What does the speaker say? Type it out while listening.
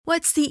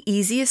What's the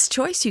easiest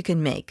choice you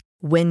can make?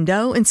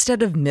 Window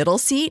instead of middle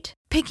seat?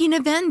 Picking a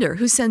vendor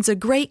who sends a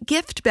great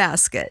gift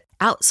basket?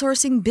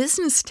 Outsourcing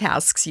business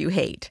tasks you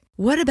hate?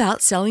 What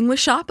about selling with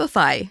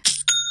Shopify?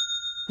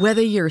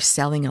 Whether you're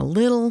selling a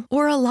little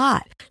or a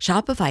lot,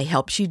 Shopify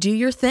helps you do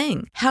your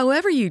thing,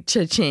 however you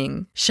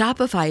cha-ching.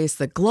 Shopify is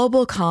the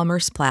global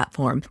commerce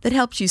platform that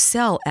helps you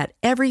sell at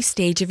every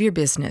stage of your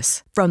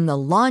business. From the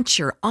launch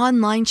your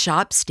online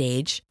shop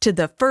stage to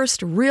the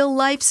first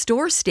real-life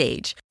store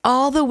stage,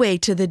 all the way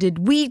to the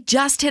did we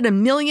just hit a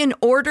million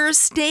orders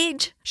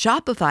stage.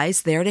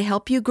 Shopify's there to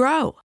help you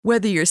grow.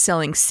 Whether you're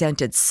selling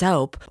scented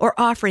soap or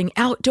offering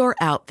outdoor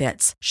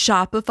outfits,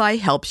 Shopify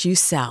helps you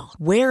sell.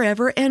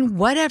 Wherever and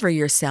whatever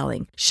you're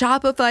selling,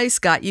 Shopify's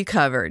got you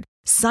covered.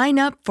 Sign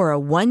up for a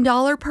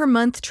 $1 per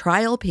month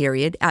trial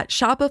period at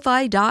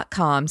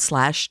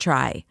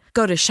shopify.com/try.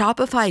 Go to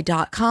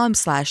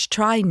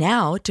shopify.com/try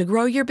now to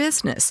grow your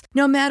business,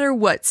 no matter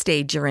what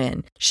stage you're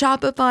in.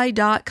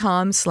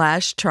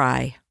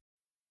 Shopify.com/try.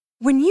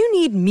 When you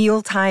need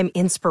mealtime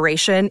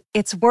inspiration,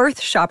 it's worth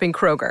shopping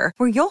Kroger,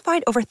 where you'll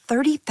find over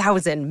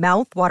 30,000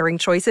 mouth-watering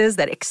choices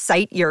that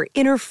excite your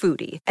inner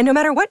foodie. And no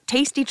matter what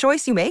tasty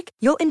choice you make,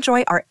 you'll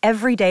enjoy our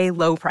everyday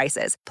low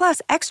prices,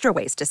 plus extra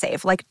ways to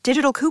save, like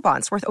digital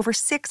coupons worth over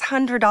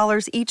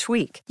 $600 each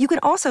week. You can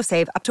also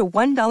save up to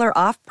 $1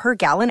 off per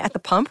gallon at the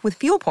pump with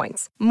fuel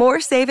points.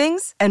 More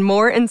savings and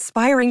more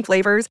inspiring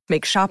flavors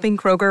make shopping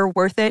Kroger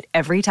worth it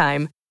every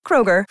time.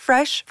 Kroger,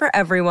 fresh for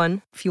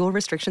everyone. Fuel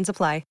restrictions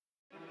apply.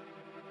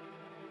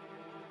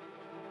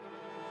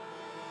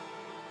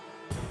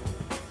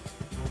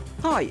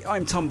 Hi,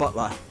 I'm Tom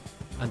Butler.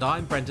 And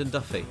I'm Brendan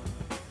Duffy.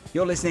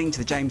 You're listening to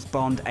the James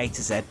Bond A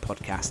to Z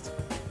podcast.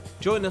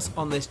 Join us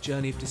on this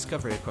journey of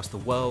discovery across the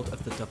world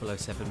of the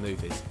 007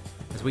 movies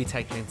as we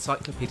take an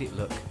encyclopedic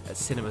look at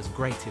cinema's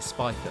greatest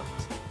spy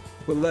films.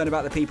 We'll learn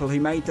about the people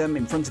who made them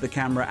in front of the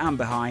camera and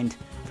behind,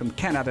 from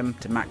Ken Adam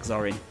to Max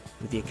Zorin,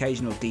 with the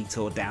occasional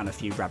detour down a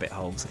few rabbit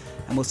holes.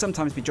 And we'll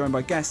sometimes be joined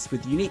by guests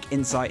with unique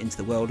insight into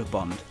the world of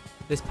Bond.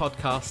 This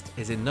podcast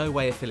is in no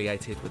way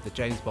affiliated with the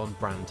James Bond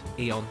brand,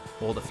 Eon,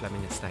 or the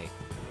Fleming estate.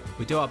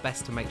 We do our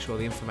best to make sure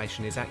the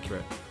information is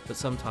accurate, but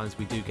sometimes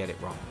we do get it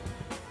wrong.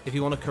 If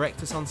you want to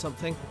correct us on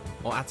something,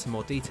 or add some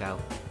more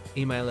detail,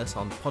 email us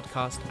on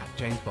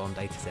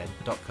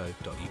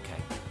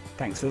podcast@jamesbondatz.co.uk.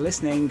 Thanks for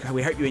listening.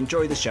 We hope you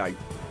enjoy the show.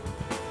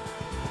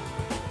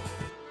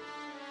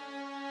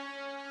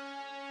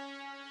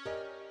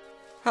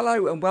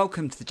 Hello and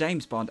welcome to the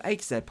James Bond A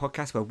to Z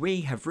podcast, where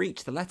we have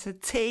reached the letter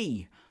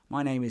T.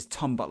 My name is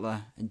Tom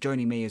Butler, and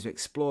joining me as we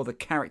explore the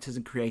characters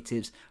and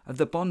creatives of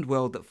the Bond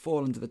world that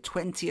fall under the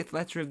 20th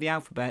letter of the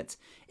alphabet,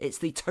 it's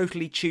the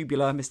totally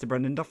tubular Mr.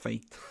 Brendan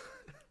Duffy.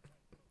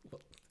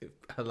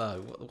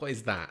 Hello, what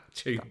is that?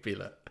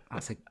 Tubular?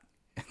 That's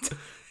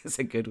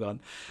a good one.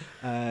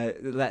 The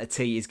letter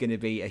T is going to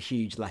be a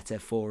huge letter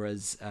for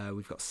us.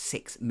 We've got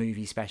 6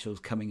 movie specials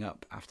coming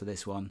up after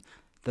this one.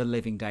 The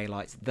Living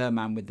Daylights, The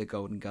Man with the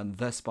Golden Gun,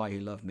 The Spy Who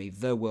Loved Me,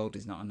 The World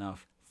Is Not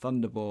Enough,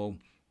 Thunderball,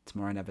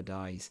 Tomorrow Never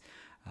Dies.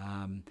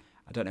 I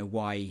don't know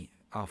why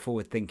our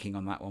forward thinking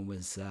on that one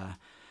was, I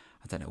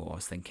don't know what I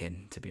was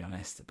thinking, to be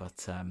honest.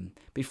 But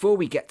before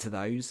we get to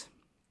those,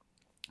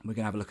 we're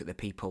going to have a look at the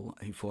people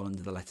who fall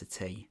under the letter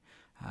T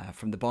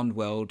from the Bond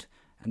world.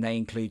 And they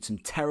include some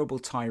terrible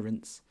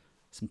tyrants,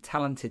 some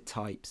talented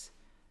types,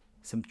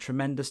 some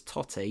tremendous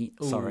totty.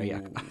 Ooh. Sorry,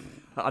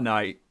 I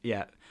know,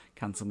 yeah,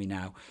 cancel me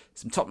now.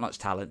 Some top-notch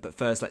talent. But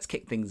first, let's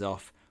kick things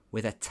off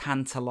with a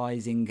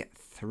tantalising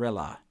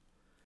thriller.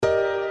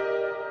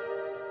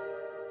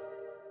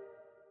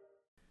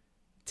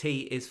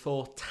 T is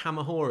for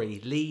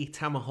Tamahori, Lee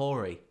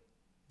Tamahori,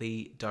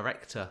 the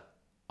director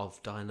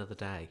of Die Another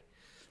Day.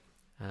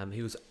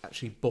 He was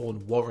actually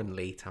born Warren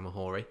Lee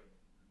Tamahori.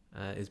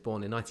 He was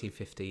born in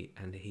 1950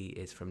 and he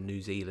is from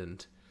New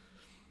Zealand.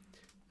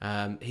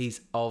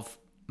 He's of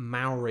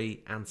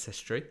Maori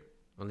ancestry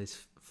on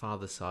his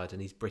father's side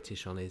and he's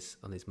British on his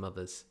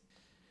mother's.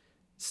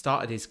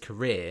 Started his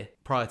career,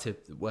 prior to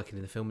working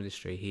in the film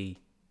industry, he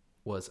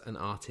was an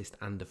artist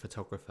and a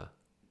photographer.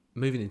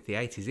 Moving into the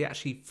 80s, he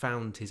actually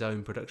found his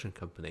own production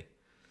company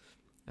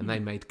and they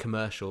made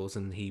commercials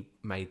and he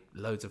made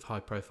loads of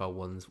high-profile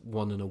ones,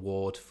 won an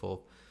award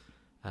for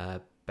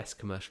best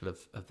commercial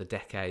of the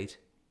decade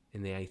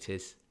in the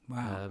 80s.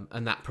 Wow.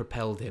 And that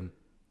propelled him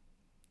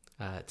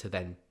to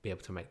then be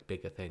able to make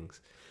bigger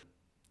things.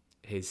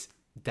 His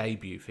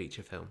debut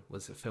feature film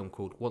was a film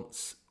called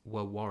Once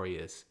Were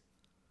Warriors,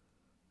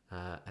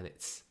 and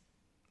it's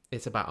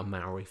about a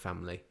Maori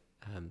family,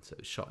 so it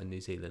was shot in New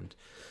Zealand.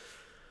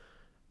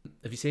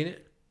 Have you seen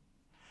it?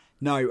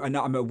 No,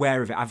 I'm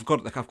aware of it. I've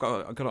got it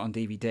on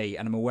DVD,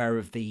 and I'm aware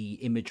of the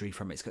imagery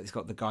from it. It's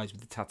got the guys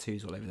with the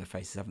tattoos all over their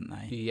faces, haven't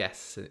they?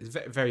 Yes, it's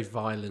very, very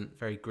violent,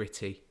 very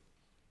gritty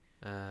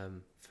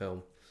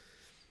film.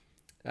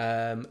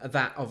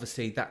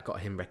 That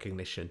got him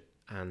recognition,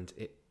 and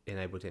it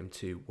enabled him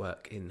to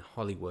work in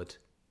Hollywood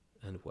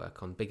and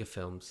work on bigger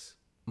films.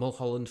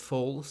 Mulholland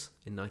Falls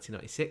in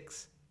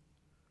 1996,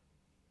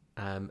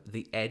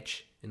 The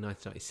Edge in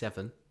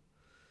 1997.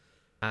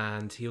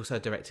 and he also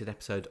directed an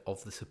episode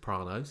of The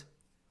Sopranos.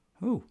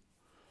 Ooh.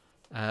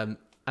 And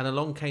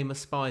Along Came a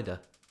Spider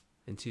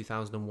in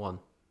 2001.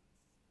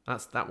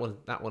 That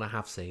one I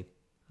have seen.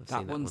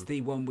 That one's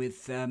the one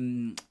with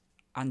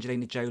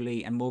Angelina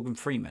Jolie and Morgan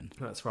Freeman.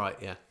 That's right,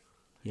 yeah.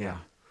 Yeah.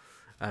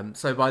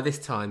 So by this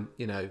time,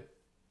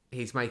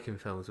 he's making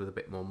films with a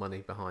bit more money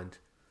behind.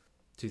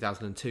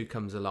 2002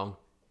 comes along,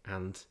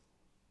 and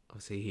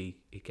obviously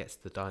he gets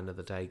the Die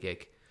Another Day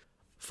gig.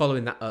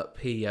 Following that up,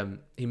 he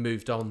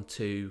moved on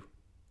to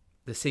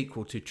the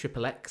sequel to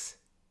Triple X,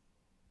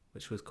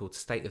 which was called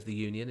State of the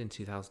Union in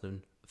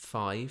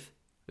 2005.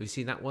 Have you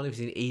seen that one? Have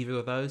you seen either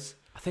of those?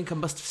 I think I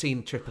must have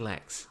seen Triple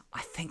X.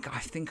 I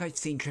think I'd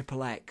seen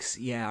Triple X.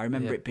 Yeah, I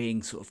remember it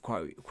being sort of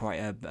quite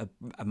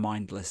a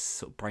mindless,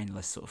 sort of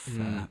brainless sort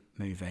of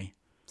movie.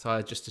 So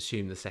I just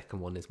assume the second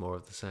one is more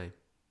of the same.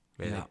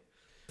 Really.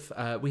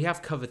 Yeah. We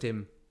have covered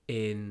him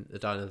in the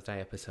Die Another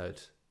Day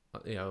episode.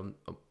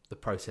 The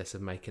process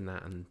of making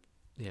that, and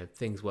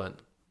things weren't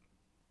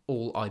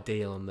all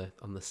ideal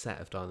on the set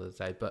of Die Another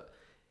Day, but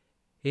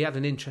he had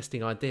an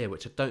interesting idea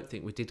which I don't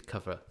think we did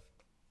cover.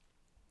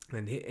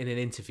 And in an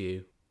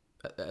interview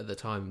at the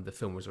time the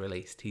film was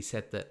released, he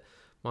said that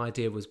my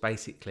idea was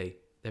basically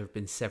there have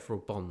been several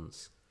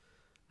Bonds,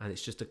 and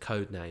it's just a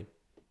code name.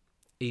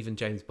 Even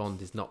James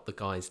Bond is not the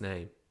guy's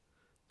name.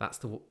 That's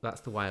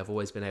the way I've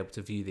always been able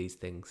to view these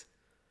things,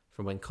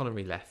 from when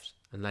Connery left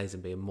and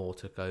Lazenby and Moore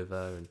took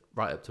over, and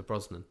right up to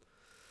Brosnan.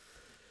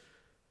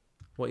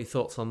 What are your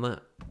thoughts on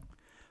that?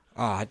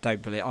 Oh, I'm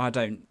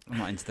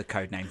not into the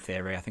codename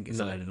theory. I think it's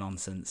a load of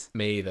nonsense.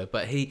 Me either.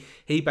 But he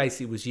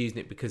basically was using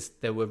it because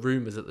there were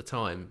rumours at the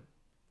time,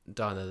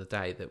 Die Another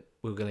Day, that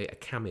we were going to get a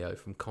cameo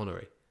from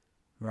Connery.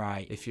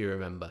 Right. If you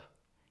remember.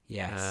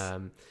 Yes.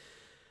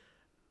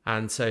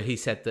 And so he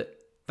said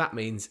that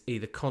means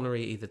either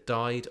Connery either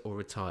died or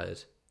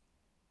retired,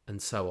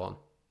 and so on.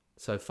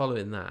 So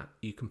following that,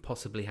 you can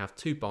possibly have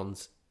two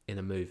Bonds in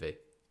a movie.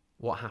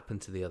 What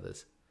happened to the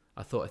others?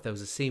 I thought if there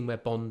was a scene where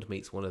Bond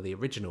meets one of the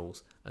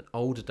originals, an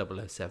older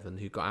 007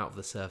 who got out of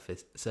the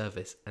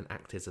service and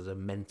acted as a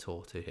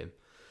mentor to him.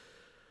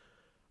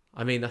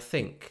 I mean, I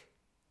think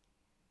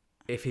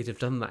if he'd have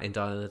done that in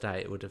Die Another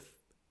Day, it would have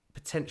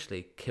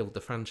potentially killed the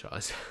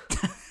franchise.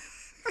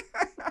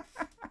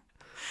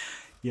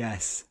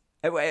 Yes.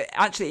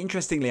 Actually,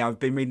 interestingly, I've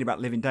been reading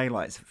about Living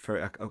Daylights for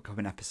a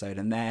common episode,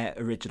 and their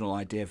original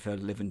idea for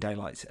Living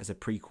Daylights as a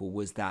prequel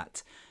was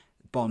that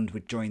Bond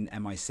would join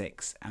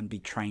MI6 and be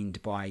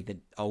trained by the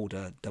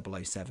older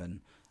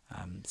 007.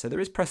 So there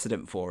is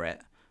precedent for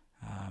it.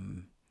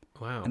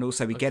 Wow. And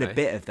also we get a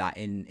bit of that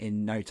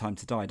in No Time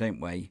to Die, don't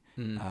we?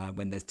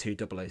 When there's two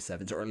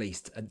 007s, or at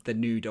least the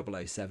new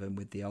 007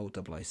 with the old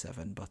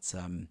 007. But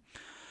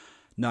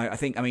no,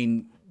 I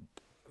mean,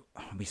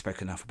 we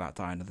spoke enough about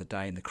Die Another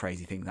Day and the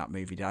crazy thing that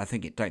movie did.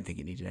 Don't think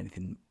it needed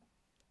anything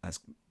as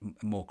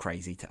more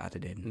crazy to add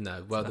it in.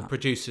 No, well, the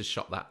producers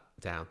shot that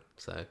down.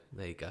 So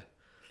there you go.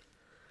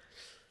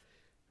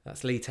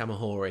 That's Lee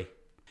Tamahori.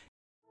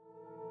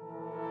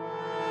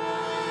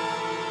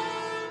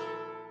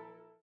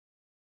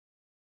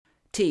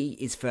 T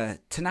is for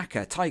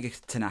Tanaka, Tiger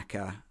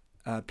Tanaka,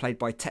 played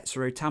by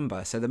Tetsuro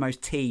Tamba. So the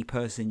most T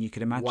person you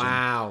could imagine.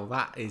 Wow,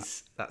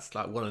 that's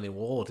like won an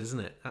award, isn't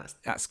it?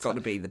 That's got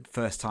to be the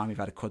first time we've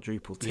had a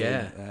quadruple T,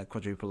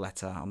 quadruple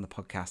letter on the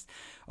podcast.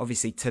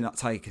 Obviously, I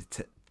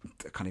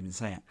can't even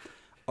say it.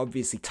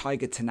 Obviously,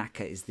 Tiger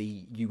Tanaka is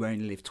the You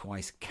Only Live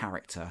Twice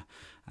character,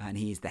 and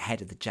he is the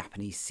head of the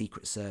Japanese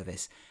Secret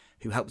Service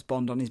who helps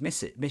Bond on his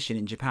mission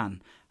in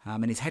Japan.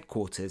 And his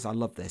headquarters, I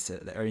love this,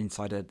 are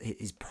inside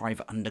his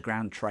private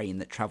underground train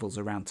that travels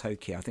around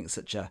Tokyo. I think it's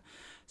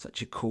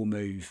such a cool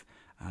move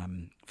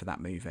for that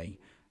movie.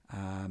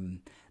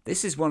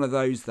 This is one of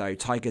those, though,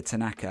 Tiger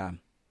Tanaka,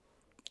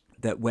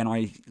 that when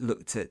I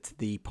looked at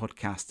the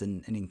podcast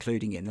and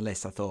including it in the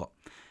list, I thought,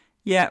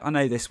 yeah, I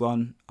know this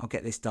one. I'll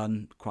get this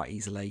done quite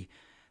easily.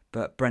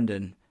 But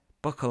Brendan,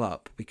 buckle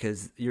up,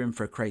 because you're in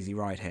for a crazy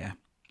ride here.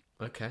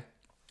 Okay.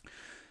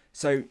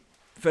 So,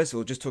 first of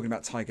all, just talking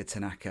about Tiger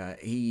Tanaka,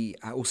 he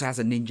also has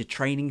a ninja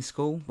training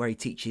school where he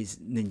teaches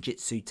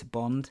ninjutsu to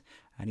Bond,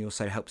 and he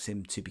also helps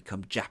him to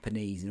become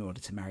Japanese in order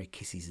to marry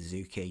Kissy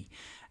Suzuki.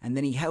 And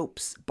then he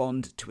helps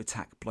Bond to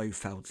attack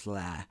Blofeld's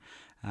lair.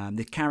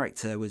 The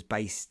character was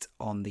based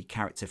on the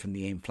character from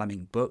the Ian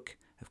Fleming book,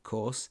 of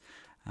course.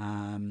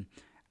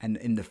 And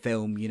in the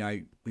film,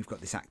 we've got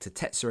this actor,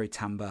 Tetsuro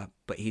Tamba,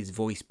 but he's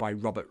voiced by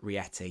Robert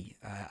Rietti,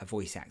 a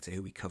voice actor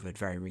who we covered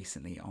very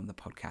recently on the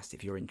podcast,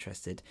 if you're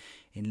interested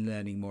in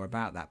learning more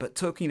about that. But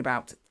talking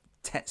about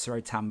Tetsuro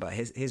Tamba,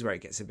 here's where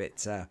it gets a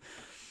bit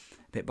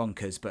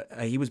bonkers. But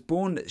he was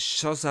born at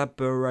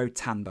Shozaburo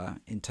Tamba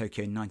in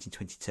Tokyo in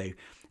 1922,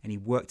 and he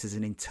worked as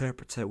an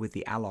interpreter with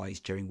the Allies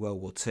during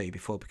World War II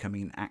before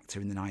becoming an actor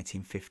in the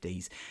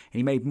 1950s. And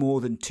he made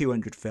more than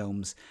 200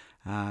 films.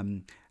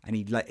 And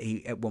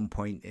he at one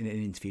point in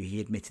an interview, he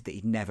admitted that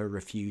he'd never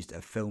refused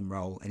a film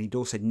role, and he'd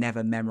also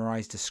never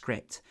memorised a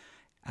script.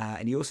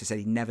 And he also said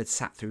he never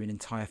sat through an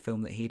entire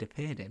film that he'd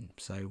appeared in.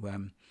 So he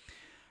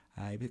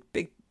was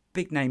a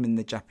big name in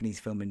the Japanese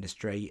film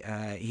industry.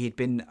 He had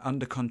been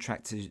under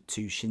contract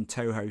to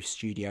Shintoho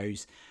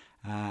Studios,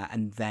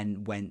 and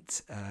then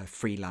went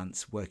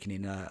freelance, working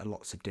in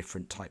lots of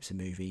different types of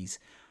movies,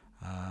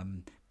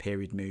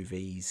 period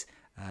movies,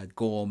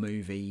 gore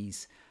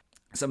movies.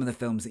 Some of the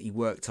films that he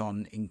worked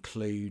on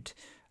include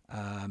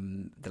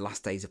The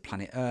Last Days of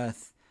Planet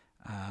Earth,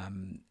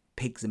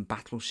 Pigs and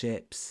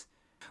Battleships.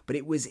 But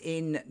it was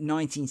in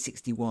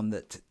 1961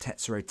 that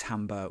Tetsuro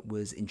Tamba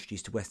was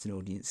introduced to Western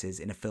audiences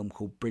in a film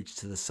called Bridge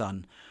to the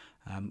Sun,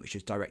 which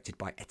was directed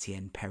by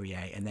Etienne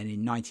Perrier. And then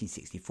in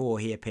 1964,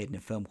 he appeared in a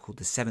film called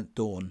The Seventh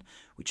Dawn,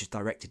 which was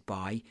directed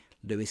by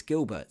Lewis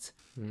Gilbert,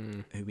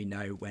 who we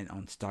know went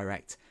on to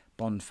direct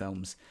Bond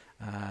films.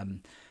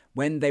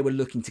 When they were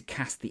looking to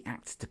cast the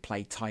actor to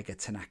play Tiger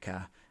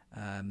Tanaka,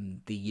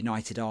 the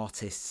United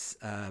Artists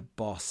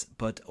boss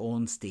Bud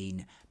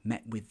Ornstein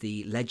met with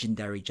the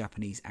legendary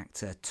Japanese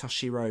actor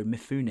Toshiro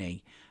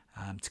Mifune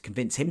to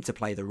convince him to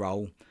play the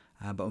role,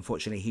 but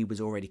unfortunately he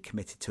was already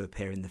committed to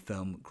appear in the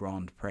film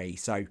Grand Prix,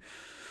 so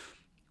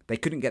they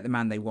couldn't get the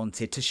man they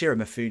wanted. Toshiro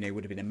Mifune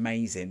would have been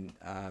amazing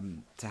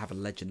to have a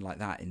legend like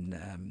that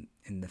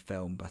in the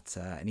film, but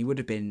and he would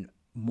have been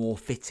more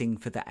fitting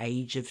for the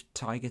age of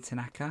Tiger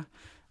Tanaka,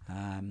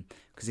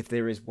 because if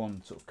there is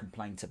one sort of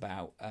complaint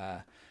about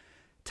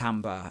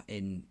Tamba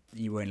in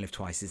You Only Live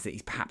Twice, is that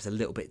he's perhaps a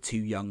little bit too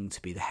young to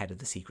be the head of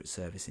the Secret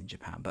Service in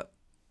Japan. But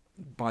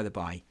by the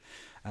by,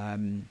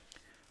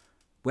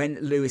 when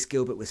Lewis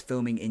Gilbert was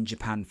filming in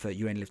Japan for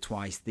You Only Live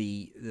Twice,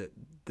 the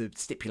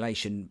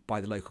stipulation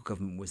by the local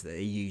government was that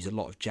they use a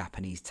lot of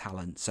Japanese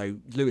talent. So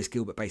Lewis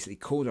Gilbert basically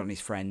called on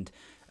his friend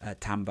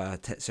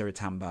Tetsuro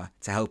Tamba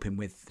to help him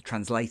with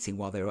translating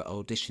while they were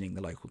auditioning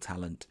the local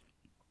talent.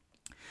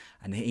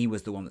 And he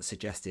was the one that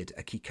suggested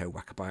Akiko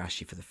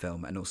Wakabayashi for the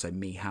film, and also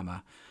Mie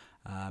Hammer.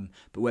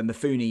 But when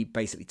Mifune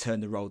basically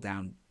turned the role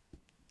down,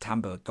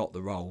 Tamba got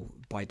the role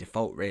by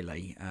default,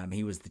 really.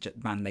 He was the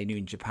man they knew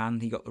in Japan.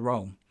 He got the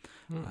role.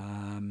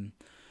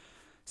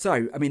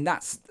 So, I mean,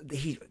 there's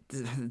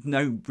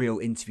no real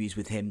interviews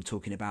with him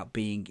talking about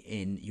being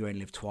in You Only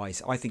Live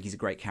Twice. I think he's a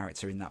great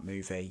character in that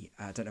movie.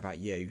 I don't know about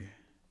you.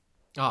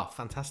 Oh,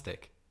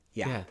 fantastic.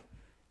 Yeah.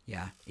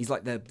 He's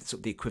like the sort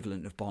of the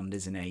equivalent of Bond,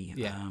 isn't he?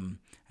 Yeah.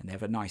 And they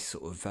have a nice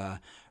sort of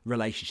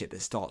relationship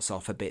that starts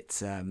off a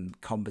bit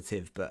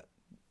combative, but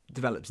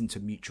develops into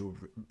mutual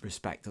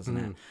respect, doesn't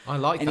it? I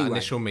like that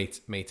initial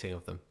meeting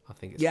of them. I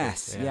think it's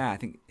good. I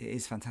think it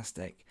is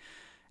fantastic.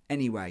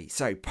 Anyway,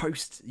 so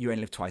post You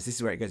Only Live Twice, this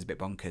is where it goes a bit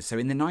bonkers. So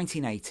in the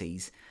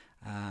 1980s,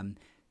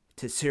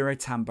 Tetsuro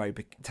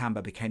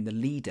Tamba became the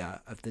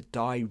leader of the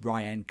Dai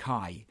Ryan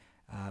Kai,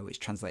 which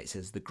translates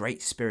as the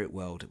Great Spirit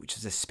World, which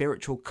is a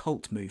spiritual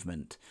cult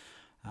movement,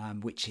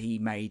 which he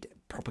made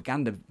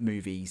propaganda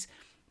movies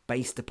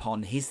based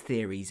upon his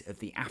theories of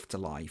the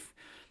afterlife.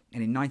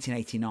 And in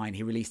 1989,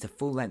 he released a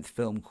full-length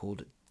film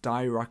called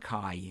Dai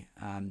Rakai,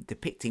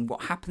 depicting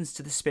what happens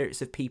to the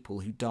spirits of people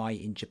who die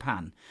in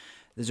Japan.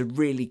 There's a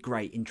really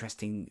great,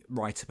 interesting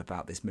write-up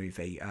about this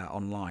movie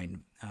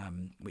online,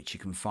 which you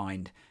can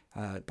find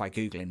by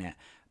Googling it.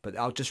 But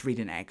I'll just read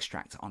an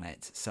extract on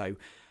it. So,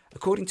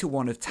 according to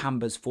one of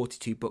Tamba's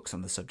 42 books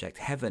on the subject,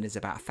 heaven is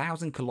about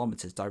 1,000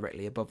 kilometres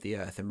directly above the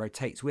earth and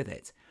rotates with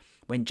it.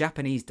 When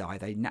Japanese die,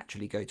 they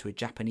naturally go to a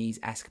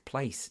Japanese-esque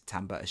place,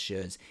 Tamba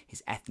assures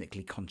his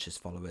ethnically conscious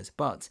followers.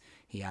 But,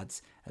 he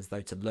adds, as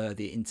though to lure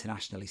the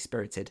internationally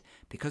spirited,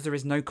 because there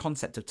is no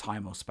concept of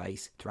time or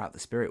space throughout the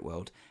spirit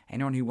world,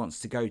 anyone who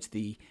wants to go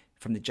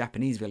from the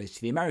Japanese village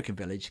to the American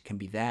village can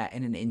be there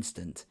in an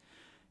instant.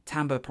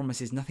 Tamba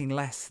promises nothing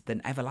less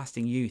than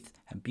everlasting youth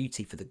and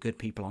beauty for the good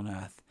people on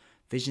earth.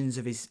 Visions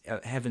of his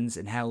heavens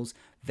and hells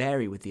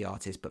vary with the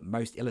artist, but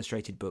most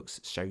illustrated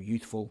books show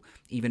youthful,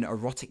 even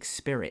erotic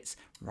spirits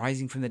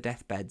rising from the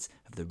deathbeds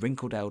of the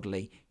wrinkled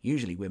elderly,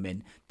 usually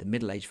women, the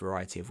middle-aged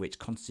variety of which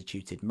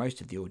constituted most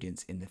of the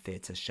audience in the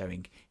theatre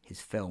showing his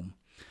film.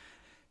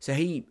 So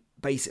he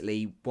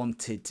basically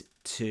wanted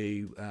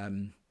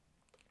to...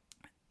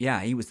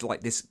 he was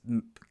like this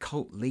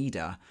cult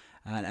leader,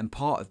 and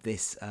part of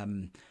this...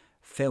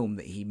 film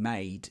that he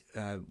made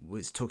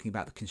was talking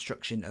about the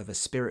construction of a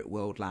spirit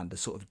world land, a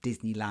sort of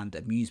Disneyland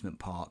amusement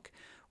park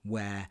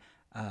where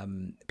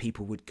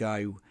people would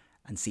go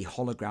and see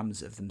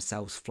holograms of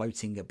themselves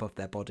floating above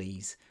their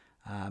bodies,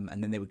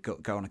 and then they would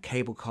go on a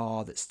cable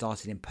car that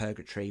started in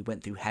purgatory,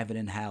 went through heaven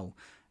and hell,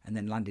 and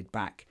then landed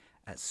back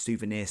at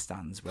souvenir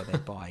stands where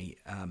they'd buy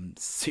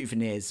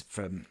souvenirs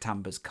from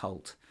Tamba's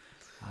cult.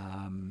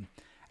 And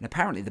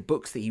apparently the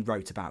books that he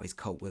wrote about his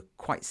cult were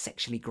quite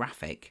sexually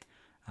graphic,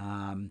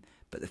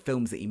 but the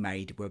films that he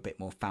made were a bit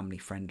more family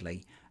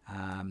friendly.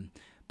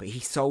 But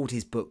he sold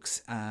his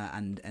books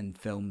and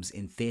films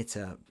in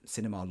theatre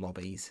cinema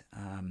lobbies,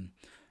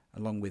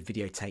 along with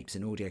videotapes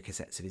and audio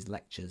cassettes of his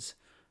lectures.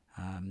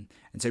 And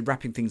so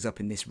wrapping things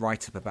up in this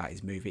write-up about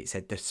his movie, it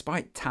said,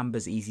 despite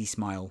Tamba's easy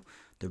smile,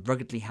 the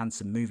ruggedly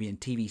handsome movie and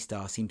TV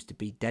star seems to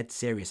be dead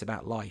serious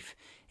about life.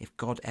 If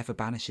God ever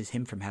banishes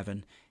him from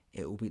heaven,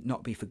 it will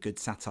not be for good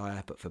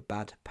satire, but for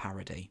bad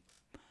parody.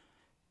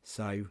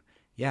 So,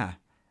 yeah.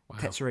 Wow.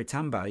 Tetsuro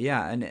Tamba,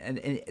 yeah.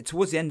 And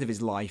towards the end of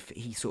his life,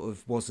 he sort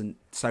of wasn't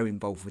so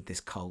involved with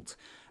this cult.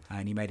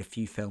 And he made a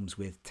few films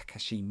with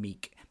Takashi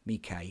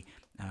Miike,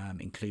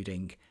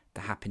 including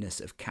The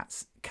Happiness of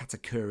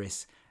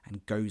Katakuris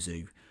and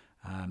Gozu.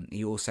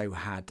 He also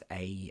had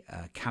a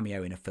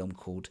cameo in a film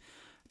called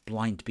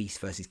Blind Beast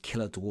vs.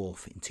 Killer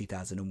Dwarf in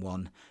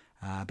 2001.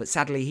 But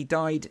sadly, he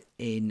died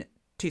in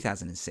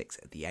 2006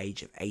 at the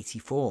age of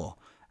 84.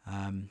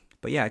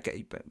 But yeah,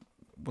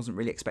 wasn't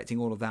really expecting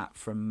all of that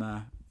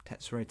from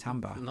Tetsuro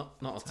Tamba.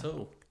 Not at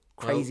all.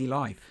 Crazy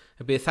life.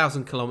 He'll be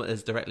 1,000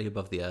 kilometres directly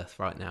above the earth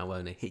right now,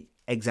 won't he?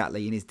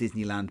 Exactly, in his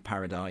Disneyland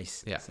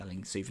paradise, yeah.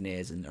 Selling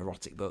souvenirs and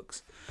erotic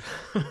books.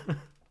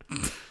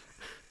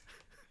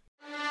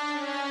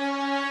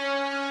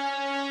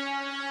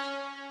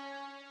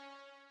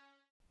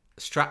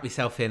 Strap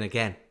yourself in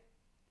again,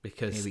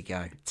 because here we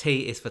go.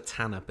 T is for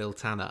Tanner, Bill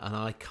Tanner, and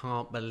I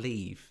can't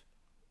believe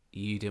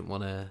you didn't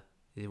want to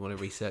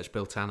research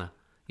Bill Tanner,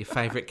 your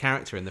favourite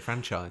character in the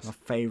franchise. My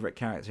favourite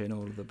character in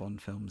all of the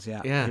Bond films.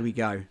 Yeah. Here we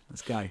go.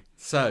 Let's go.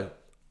 So,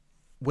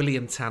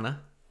 William Tanner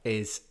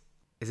is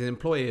an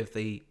employee of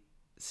the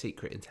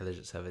Secret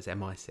Intelligence Service,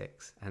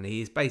 MI6, and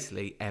he is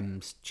basically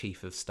M's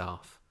chief of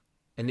staff.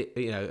 And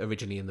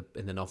originally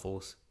in the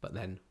novels, but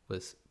then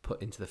was put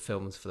into the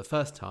films for the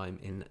first time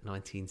in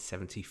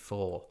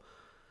 1974.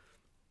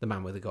 The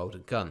Man with the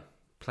Golden Gun,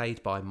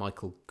 played by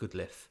Michael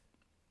Goodliffe,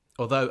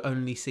 although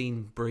only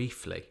seen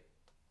briefly.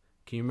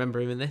 Can you remember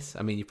him in this?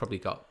 I mean, you've probably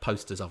got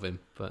posters of him,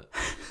 but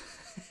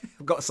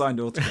I've got a signed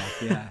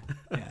autograph. Yeah.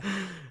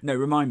 No,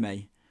 remind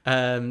me.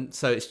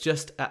 So it's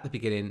just at the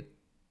beginning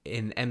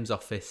in M's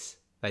office.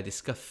 They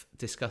discuss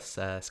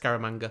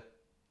Scaramanga,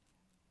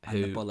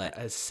 who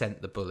has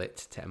sent the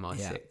bullet to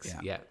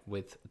MI6,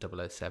 with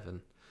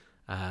 007.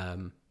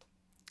 And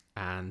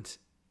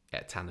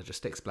Tanner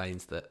just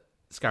explains that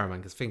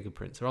Scaramanga's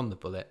fingerprints are on the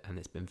bullet and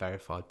it's been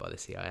verified by the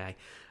CIA.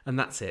 And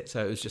that's it.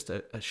 So it was just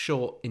a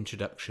short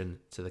introduction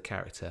to the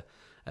character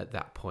at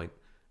that point.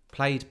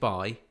 Played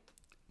by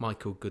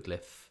Michael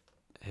Goodliffe,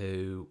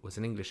 who was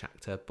an English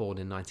actor born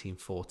in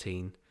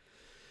 1914,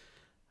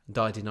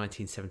 died in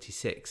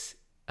 1976.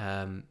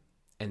 And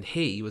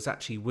he was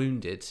actually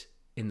wounded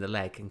in the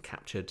leg and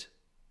captured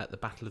at the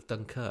Battle of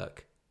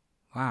Dunkirk.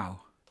 Wow.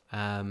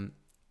 And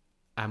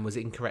was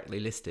incorrectly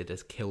listed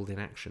as killed in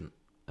action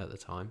at the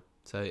time.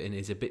 So in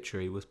his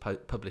obituary was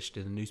published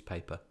in a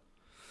newspaper.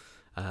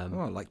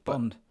 Like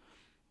Bond.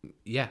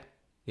 Yeah,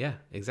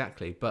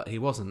 exactly. But he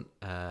wasn't.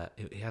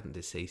 He hadn't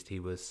deceased.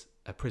 He was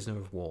a prisoner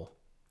of war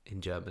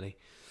in Germany.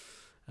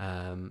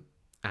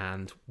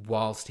 And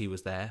whilst he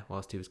was there,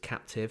 whilst he was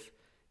captive,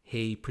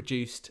 he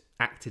produced,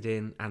 acted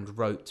in, and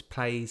wrote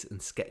plays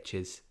and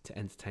sketches to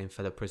entertain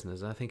fellow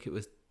prisoners. And I think it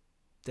was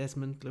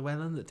Desmond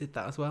Llewellyn that did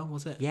that as well,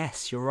 was it?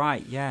 Yes, you're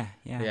right. Yeah.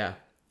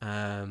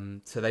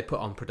 So they put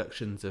on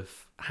productions of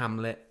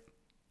Hamlet,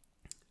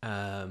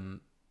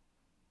 in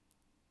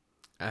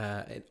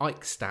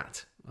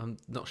Eichstätt. I'm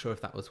not sure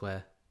if that was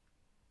where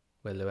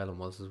Llewellyn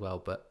was as well,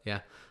 but yeah.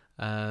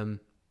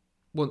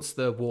 Once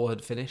the war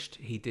had finished,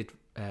 he did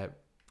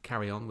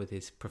carry on with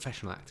his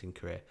professional acting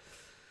career,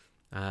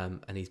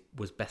 and he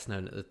was best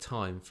known at the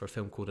time for a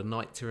film called A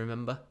Night to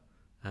Remember.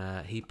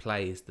 He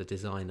plays the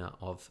designer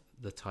of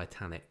the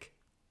Titanic.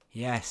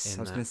 Yes,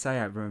 I was going to say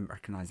I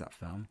recognise that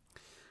film.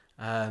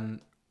 And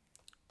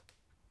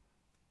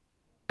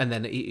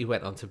then he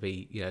went on to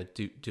be,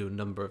 do a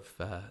number of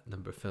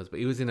films, but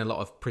he was in a lot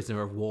of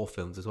prisoner of war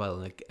films as well.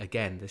 And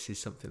again, this is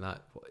something like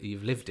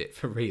you've lived it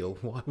for real.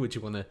 Why would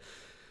you want to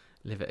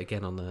live it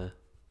again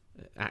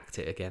act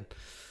it again?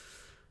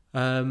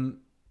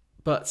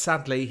 But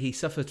sadly, he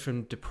suffered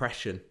from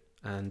depression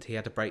and he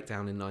had a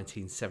breakdown in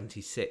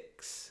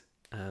 1976.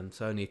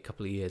 So only a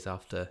couple of years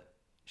after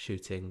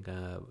shooting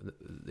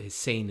his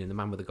scene in The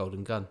Man with the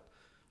Golden Gun.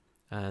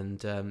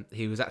 And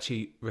he was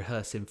actually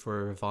rehearsing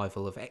for a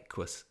revival of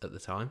Equus at the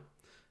time.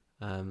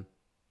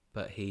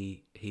 But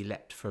he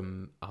leapt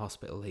from a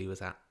hospital he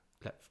was at,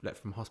 leapt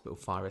from hospital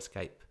fire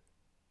escape.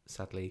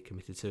 Sadly,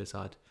 committed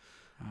suicide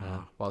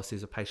whilst he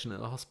was a patient at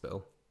the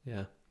hospital.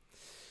 Yeah.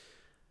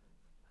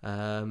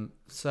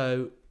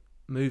 So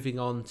moving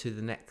on to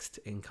the next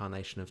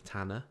incarnation of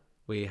Tanner,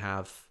 we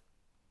have...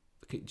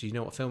 Do you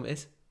know what film it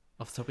is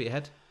off the top of your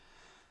head?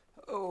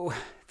 Oh,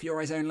 For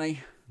Your Eyes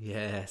Only.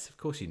 Yes, of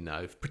course you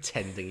know.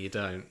 Pretending you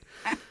don't.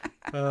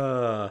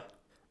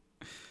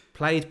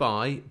 Played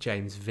by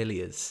James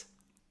Villiers.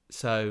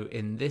 So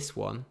in this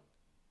one,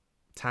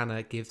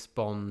 Tanner gives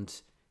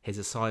Bond his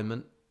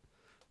assignment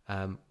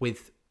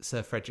with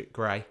Sir Frederick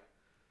Grey,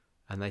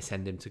 and they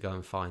send him to go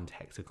and find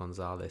Hector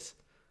Gonzalez.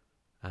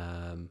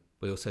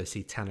 We also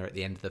see Tanner at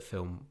the end of the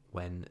film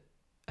when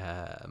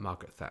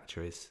Margaret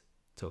Thatcher is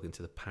talking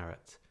to the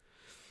parrot.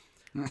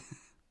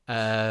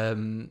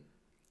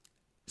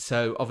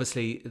 So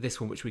obviously this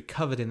one, which we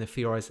covered in the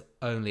For Your Eyes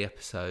Only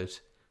episode,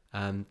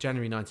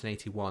 January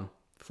 1981,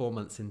 4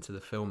 months into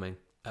the filming,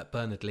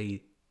 Bernard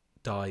Lee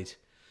died,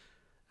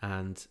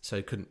 and so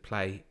he couldn't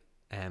play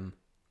M.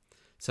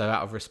 So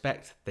out of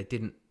respect, they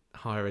didn't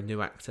hire a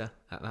new actor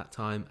at that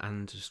time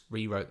and just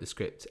rewrote the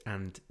script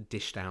and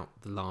dished out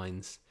the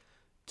lines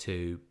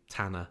to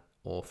Tanner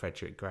or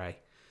Frederick Gray,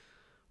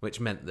 which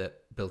meant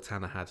that Bill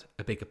Tanner had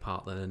a bigger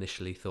part than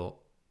initially thought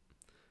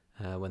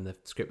when the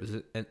script was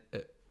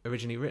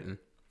originally written.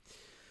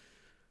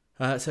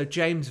 So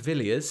James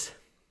Villiers,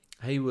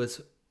 he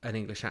was an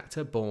English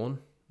actor, born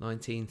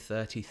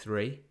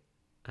 1933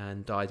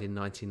 and died in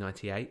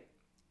 1998.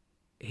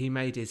 He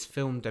made his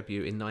film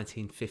debut in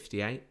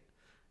 1958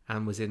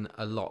 and was in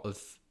a lot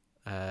of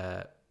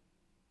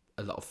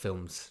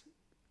films,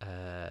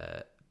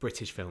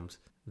 British films.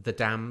 The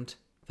Damned,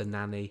 The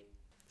Nanny,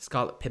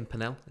 Scarlet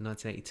Pimpernel in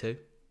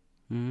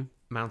 1982,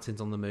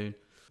 Mountains on the Moon.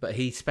 But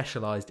he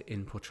specialised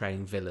in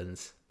portraying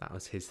villains. That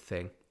was his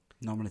thing.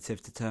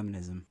 Nominative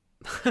determinism.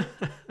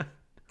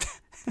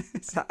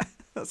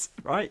 That's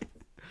right.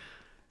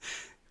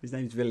 His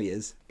name's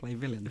Villiers. Play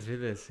villains.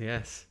 Villiers,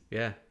 yes,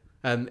 yeah.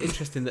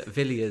 Interesting that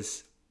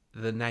Villiers,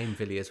 the name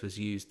Villiers, was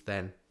used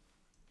then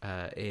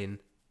in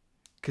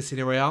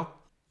Casino Royale.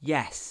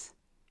 Yes.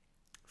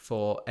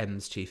 For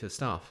M's chief of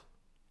staff.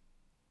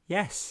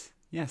 Yes,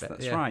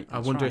 that's yeah. right. I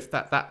wonder if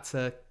that's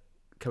a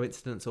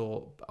coincidence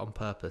or on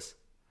purpose.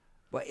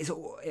 Well,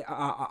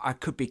 I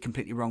could be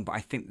completely wrong, but I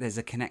think there's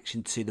a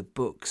connection to the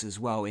books as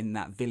well, in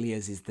that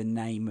Villiers is the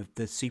name of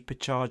the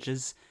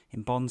superchargers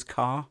in Bond's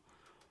car.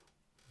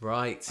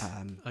 Right.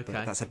 Okay.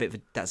 That's a bit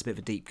of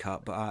a deep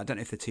cut, but I don't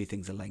know if the two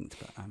things are linked.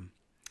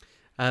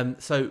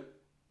 But so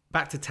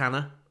back to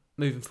Tanner.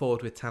 Moving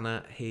forward with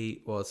Tanner,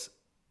 he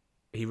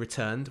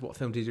returned. What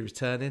film did he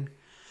return in?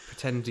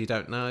 Pretend you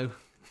don't know.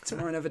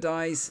 Tomorrow Never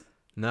Dies.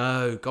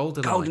 No,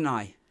 GoldenEye.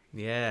 GoldenEye.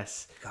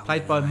 Yes. GoldenEye.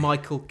 Played by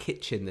Michael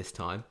Kitchen this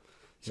time.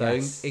 So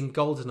yes. in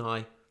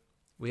GoldenEye,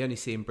 we only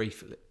see him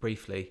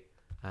briefly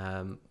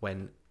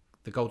when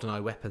the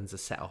GoldenEye weapons are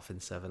set off in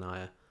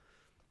Severnaya.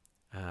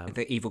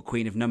 The evil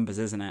queen of numbers,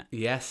 isn't it?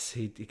 Yes,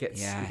 he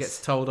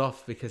gets told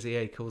off because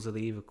he calls her the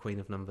evil queen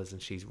of numbers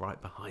and she's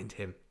right behind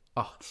him.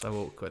 Oh, so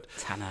awkward.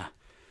 Tanner.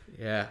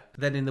 Yeah.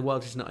 Then in The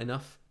World Is Not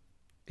Enough,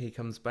 he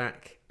comes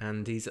back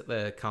and he's at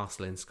the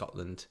castle in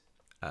Scotland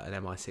at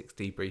an MI6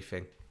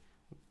 debriefing.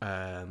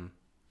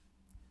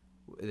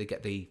 They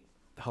get the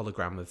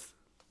hologram of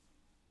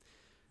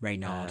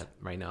Reynard,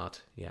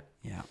 yeah.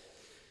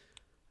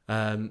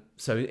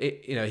 So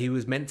he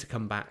was meant to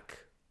come back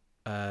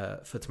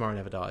for Tomorrow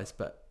Never Dies,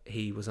 but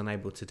he was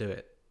unable to do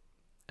it.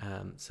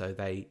 So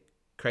they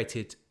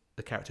created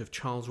the character of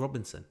Charles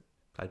Robinson,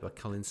 played by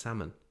Colin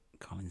Salmon.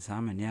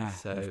 Yeah.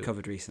 So, we've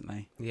covered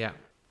recently. Yeah.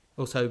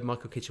 Also,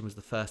 Michael Kitchen was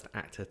the first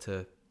actor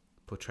to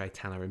portray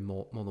Tanner in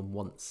more than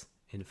once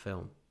in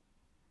film.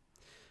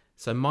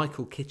 So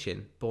Michael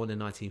Kitchen, born in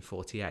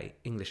 1948,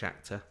 English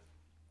actor,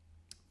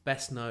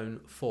 best known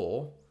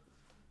for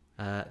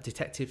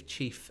Detective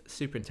Chief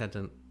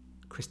Superintendent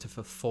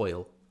Christopher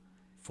Foyle.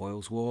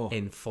 Foyle's War.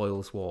 In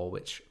Foyle's War,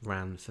 which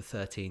ran for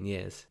 13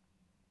 years.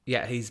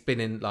 Yeah, he's been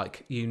in,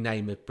 you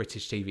name a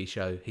British TV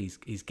show, he's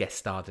guest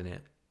starred in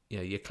it. You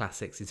know, your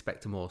classics,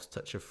 Inspector Morse,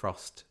 Touch of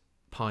Frost,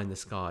 Pie in the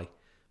Sky,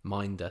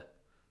 Minder.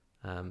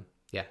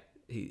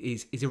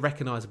 He's a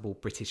recognisable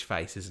British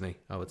face, isn't he,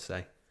 I would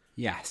say.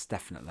 Yes,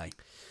 definitely.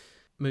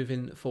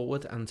 Moving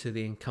forward and to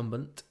the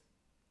incumbent.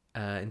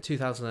 In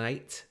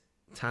 2008,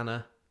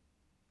 Tanner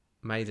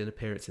made an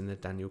appearance in the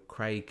Daniel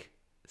Craig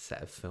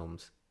set of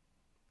films,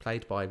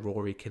 played by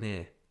Rory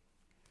Kinnear.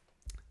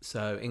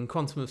 So in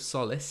Quantum of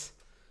Solace,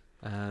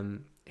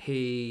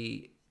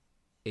 he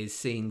is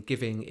seen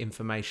giving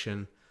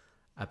information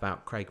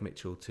about Craig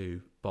Mitchell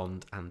to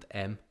Bond and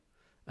M,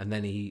 and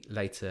then he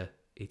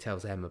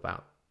tells M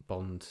about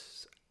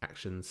Bond's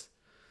actions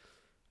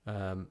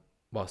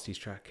whilst he's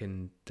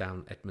tracking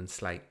down Edmund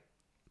Slate.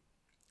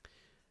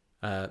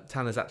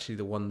 Tanner's actually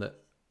the one that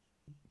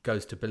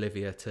goes to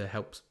Bolivia to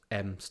help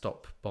M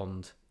stop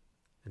Bond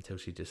until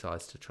she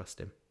decides to trust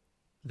him.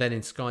 Then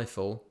in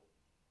Skyfall,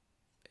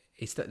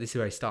 this is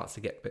where he starts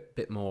to get a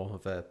bit more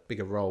of a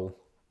bigger role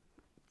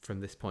from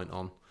this point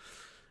on.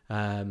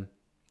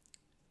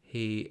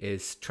 He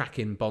is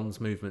tracking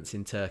Bond's movements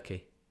in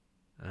Turkey,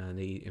 and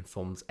he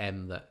informs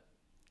M that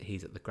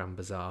he's at the Grand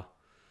Bazaar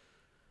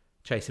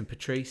chasing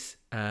Patrice,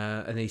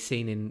 and he's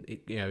seen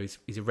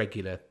he's a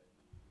regular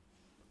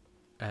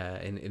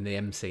in the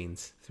M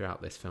scenes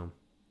throughout this film.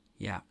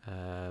 Yeah.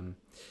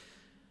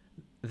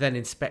 Then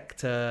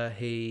Inspector,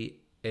 he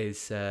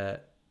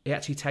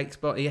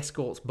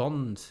escorts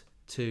Bond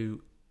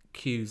to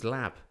Q's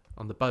lab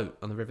on the boat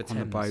on the River Thames.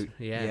 On the boat,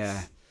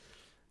 yes.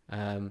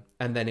 yeah.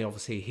 And then he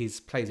obviously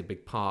plays a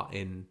big part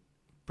in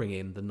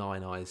bringing the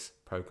Nine Eyes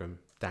program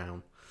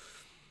down.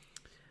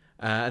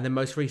 And then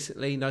most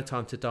recently, No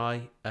Time to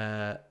Die.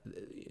 The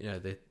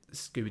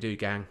Scooby-Doo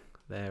gang.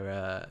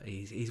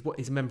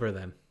 He's a member of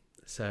them.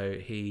 So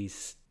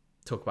he's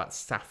talk about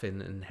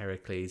Safin and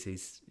Heracles.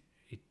 He's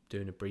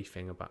doing a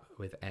briefing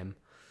with M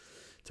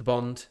to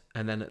Bond,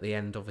 and then at the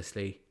end,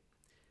 obviously,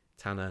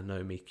 Tanner,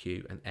 Naomi,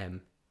 Q, and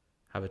M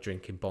have a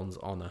drink in Bond's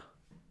honour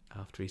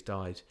after he's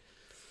died.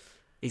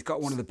 He's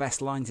got one of the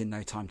best lines in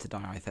No Time to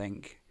Die, I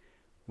think,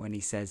 when he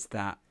says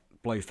that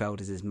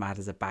Blofeld is as mad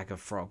as a bag of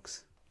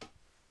frogs.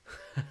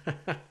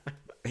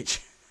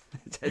 Which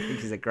I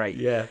think is a great.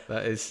 Yeah,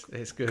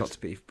 it's good. Got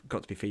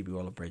to be Phoebe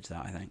Waller-Bridge,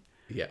 that, I think.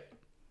 Yeah.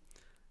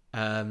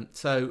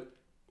 So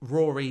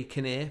Rory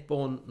Kinnear,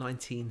 born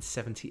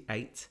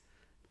 1978,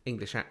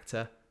 English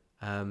actor,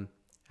 and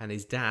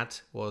his dad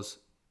was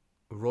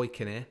Roy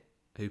Kinnear,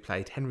 who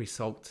played Henry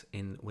Salt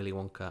in Willy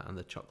Wonka and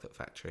the Chocolate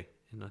Factory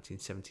in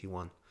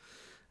 1971.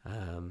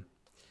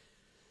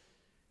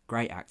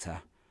 Great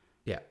actor.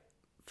 Yeah,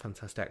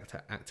 fantastic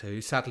actor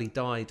who sadly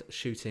died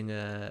shooting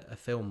a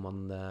film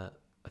on A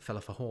Fell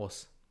Off a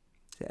Horse.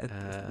 Is it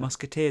a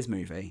Musketeers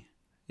movie?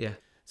 Yeah.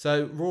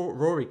 So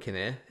Rory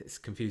Kinnear, it's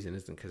confusing,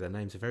 isn't it? Because their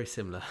names are very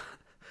similar.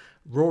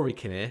 Rory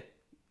Kinnear,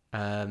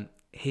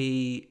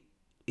 he's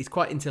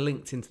quite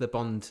interlinked into the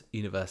Bond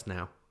universe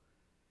now.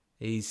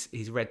 He's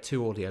read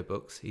 2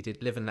 audiobooks. He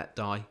did Live and Let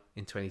Die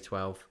in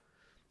 2012,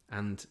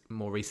 and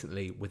more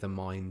recently With a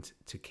Mind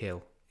to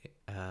Kill,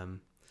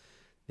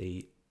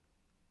 the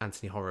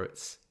Anthony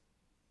Horowitz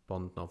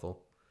Bond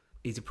novel.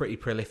 He's a pretty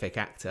prolific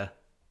actor.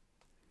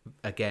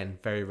 Again,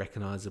 very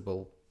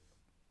recognisable.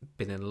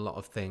 Been in a lot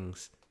of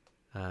things.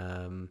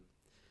 Been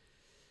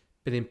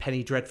in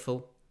Penny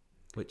Dreadful,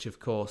 which of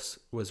course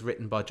was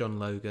written by John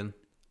Logan,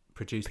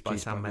 produced by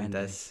Sam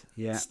Mendes,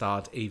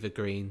 starred Eva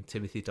Green,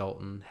 Timothy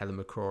Dalton, Helen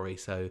McCrory.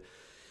 So,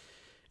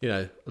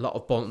 a lot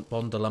of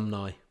Bond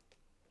alumni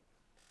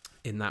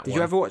in that one. Did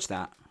you ever watch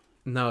that?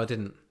 No, I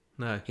didn't.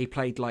 No. He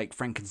played like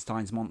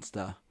Frankenstein's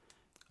monster.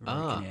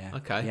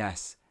 Okay.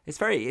 Yes. It's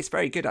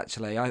very good,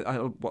 actually.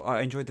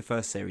 I enjoyed the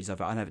first series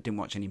of it. I didn't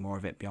watch any more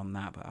of it beyond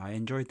that, but I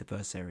enjoyed the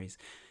first series.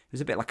 It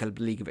was a bit like a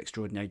League of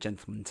Extraordinary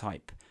Gentlemen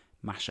type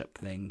mashup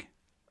thing.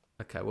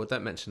 Okay, well,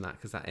 don't mention that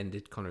because that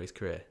ended Connery's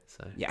career.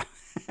 So yeah.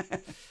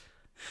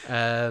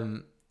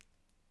 I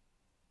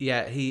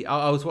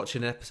was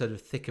watching an episode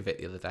of Thick of It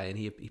the other day, and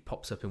he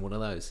pops up in one of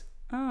those.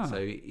 Oh. So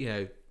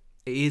it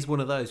is one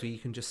of those where you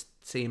can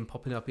just see him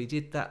popping up. He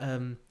did that.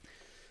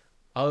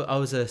 I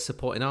was a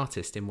supporting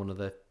artist in one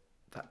of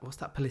what's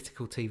that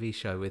political TV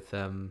show with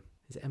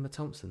is it Emma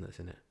Thompson that's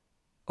in it?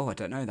 Oh, I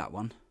don't know that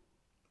one.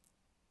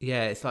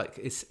 Yeah, it's like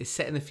it's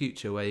set in the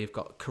future where you've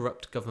got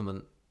corrupt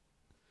government.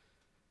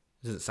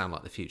 It doesn't sound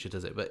like the future,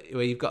 does it? But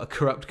where you've got a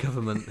corrupt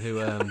government who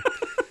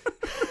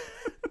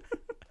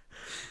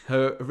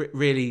who are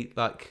really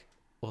like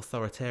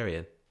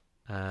authoritarian.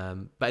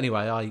 But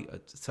anyway,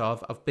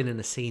 I've been in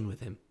a scene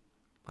with him.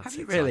 That's Have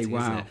you really? Wow.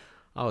 Isn't it?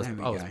 I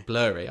was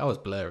blurry. I was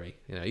blurry.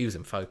 He was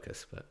in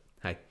focus, but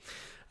hey.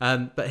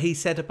 But he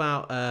said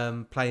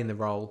about playing the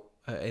role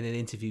in an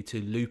interview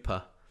to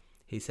Looper.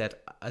 He said,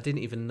 "I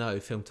didn't even know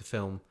film to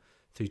film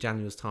through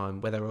Daniel's time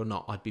whether or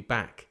not I'd be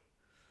back.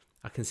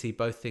 I can see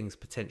both things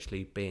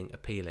potentially being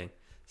appealing."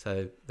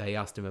 So they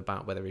asked him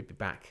about whether he'd be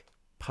back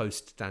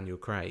post Daniel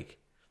Craig,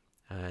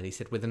 and he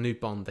said, "With a new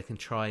Bond, they can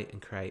try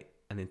and create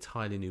an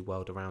entirely new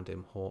world around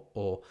him,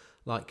 or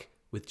like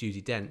with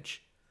Judi Dench,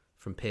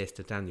 from Pierce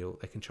to Daniel,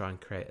 they can try and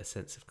create a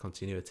sense of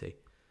continuity.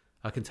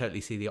 I can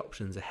totally see the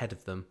options ahead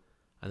of them,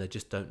 and they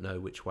just don't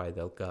know which way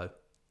they'll go."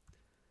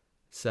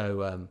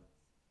 So,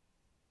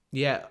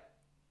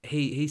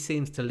 he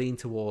seems to lean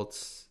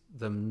towards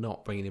them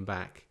not bringing him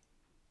back.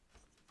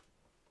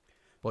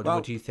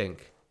 What do you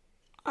think?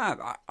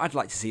 I'd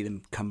like to see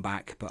them come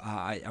back, but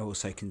I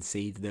also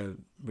concede the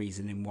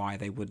reasoning why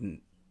they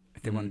wouldn't.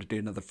 If they wanted to do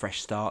another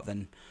fresh start,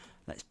 then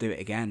let's do it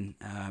again.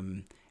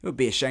 It would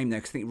be a shame, though,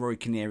 because I think Rory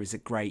Kinnear is a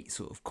great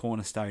sort of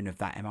cornerstone of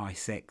that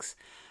MI6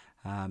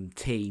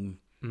 team.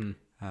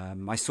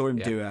 I saw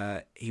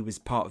him he was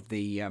part of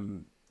the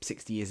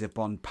 60 Years of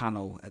Bond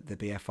panel at the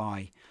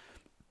BFI,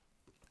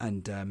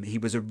 and he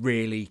was a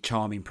really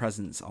charming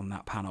presence on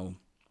that panel.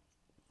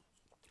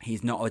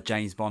 He's not a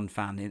James Bond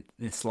fan in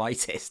the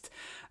slightest.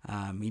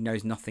 He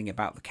knows nothing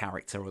about the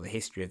character or the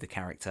history of the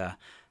character,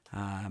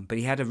 but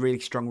he had a really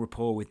strong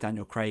rapport with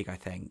Daniel Craig, I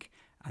think,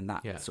 and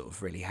that sort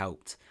of really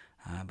helped.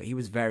 But he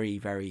was very,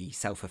 very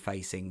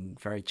self-effacing,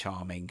 very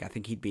charming. I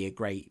think he'd be a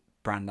great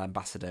brand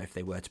ambassador if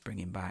they were to bring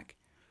him back.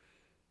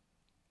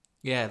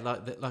 Yeah,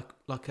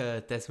 like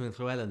a Desmond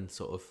Llewellyn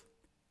sort of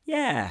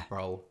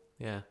role.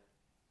 Yeah.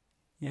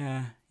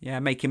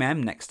 Make him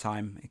M next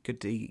time. He could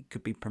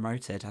be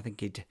promoted. I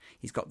think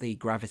he's got the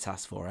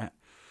gravitas for it.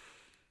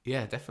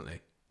 Yeah,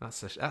 definitely.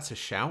 That's a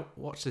shout.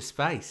 Watch this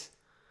space.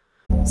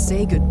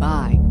 Say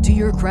goodbye to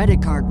your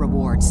credit card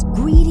rewards.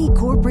 Greedy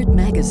corporate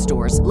mega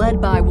stores, led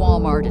by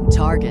Walmart and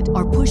Target,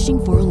 are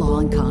pushing for a law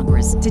in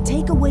Congress to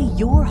take away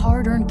your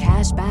hard-earned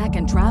cash back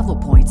and travel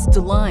points to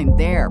line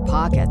their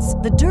pockets.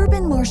 The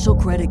Durbin-Marshall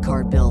credit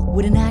card bill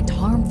would enact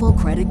harmful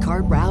credit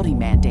card routing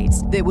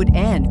mandates that would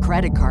end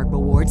credit card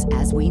rewards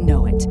as we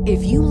know it.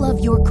 If you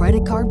love your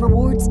credit card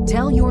rewards,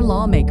 tell your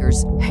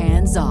lawmakers,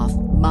 hands off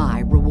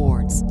my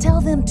rewards.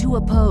 Tell them to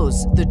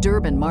oppose the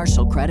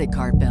Durbin-Marshall credit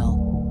card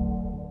bill.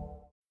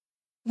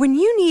 When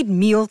you need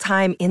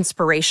mealtime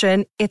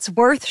inspiration, it's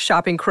worth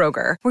shopping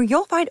Kroger, where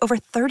you'll find over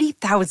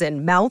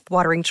 30,000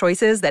 mouth-watering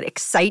choices that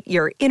excite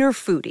your inner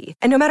foodie.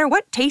 And no matter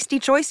what tasty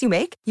choice you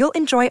make, you'll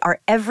enjoy our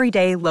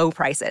everyday low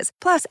prices,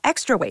 plus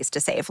extra ways to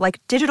save,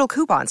 like digital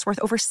coupons worth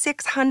over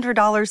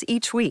 $600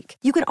 each week.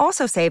 You can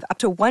also save up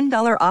to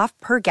 $1 off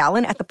per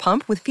gallon at the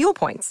pump with fuel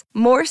points.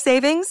 More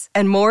savings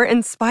and more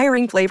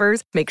inspiring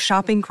flavors make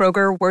shopping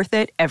Kroger worth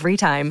it every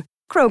time.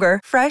 Kroger,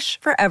 fresh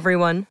for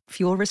everyone.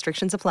 Fuel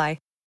restrictions apply.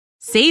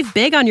 Save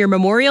big on your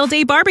Memorial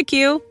Day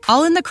barbecue,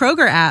 all in the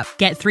Kroger app.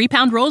 Get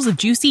 3-pound rolls of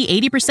juicy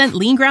 80%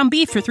 lean ground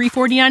beef for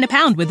 $3.49 a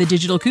pound with a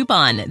digital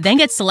coupon. Then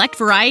get select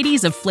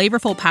varieties of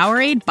flavorful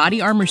Powerade,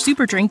 Body Armor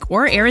Super Drink,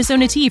 or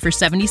Arizona tea for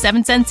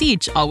 77 cents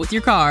each, all with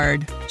your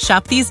card.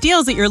 Shop these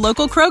deals at your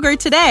local Kroger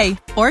today,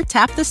 or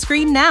tap the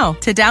screen now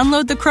to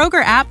download the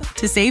Kroger app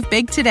to save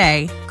big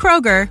today.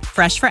 Kroger,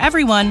 fresh for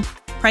everyone.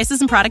 Prices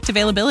and product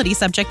availability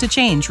subject to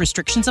change.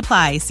 Restrictions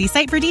apply. See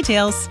site for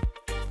details.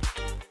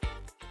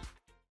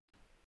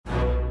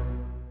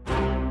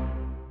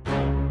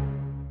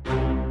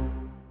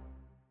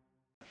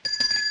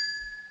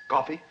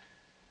 Coffee?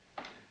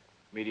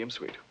 Medium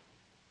sweet.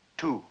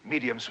 2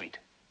 medium sweet.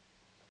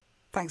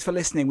 Thanks for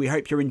listening. We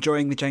hope you're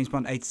enjoying the James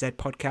Bond A to Z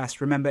podcast.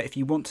 Remember, if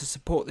you want to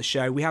support the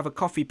show, we have a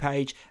coffee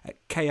page at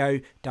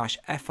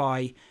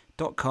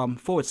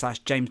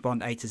ko-fi.com/James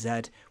Bond A to Z,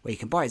 where you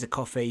can buy us a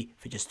coffee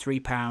for just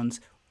 £3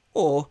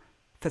 or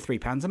for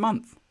 £3 a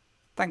month.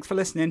 Thanks for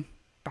listening.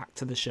 Back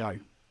to the show.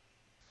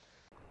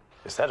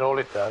 Is that all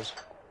it does?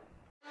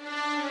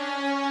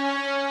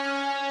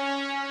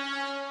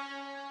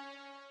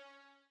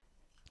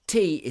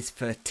 T is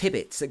for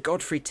Tibbet, so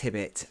Godfrey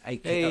Tibbet.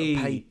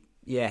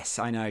 Yes,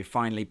 I know,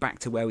 finally, back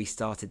to where we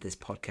started this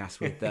podcast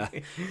with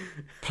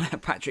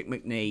Patrick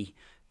Macnee,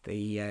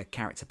 the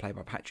character played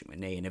by Patrick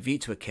Macnee in A View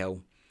to a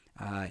Kill.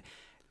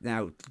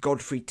 Now,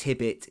 Godfrey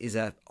Tibbet is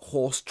a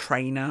horse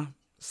trainer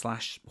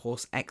 /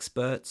 horse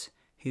expert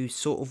who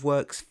sort of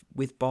works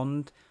with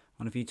Bond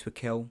on A View to a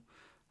Kill.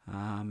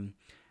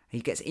 He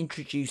gets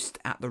introduced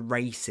at the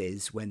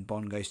races when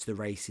Bond goes to the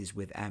races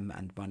with M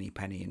and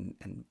Moneypenny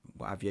and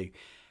what have you.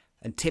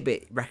 And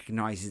Tibbet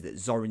recognises that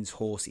Zorin's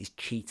horse is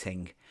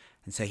cheating.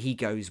 And so he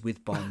goes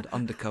with Bond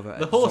undercover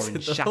at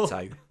Zorin's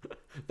chateau.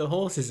 The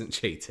horse isn't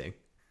cheating.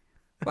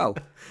 Well,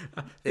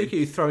 look at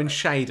you throwing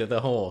shade at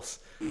the horse.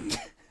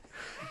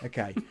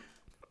 Okay.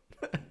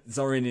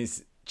 Zorin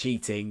is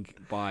cheating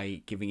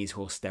by giving his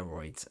horse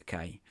steroids.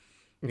 Okay.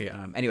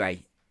 Yeah.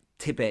 Anyway,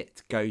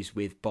 Tibbet goes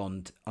with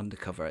Bond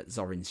undercover at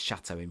Zorin's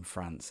chateau in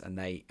France, and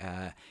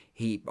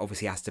he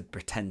obviously has to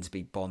pretend to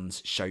be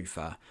Bond's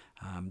chauffeur.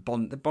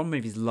 The Bond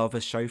movies love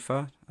a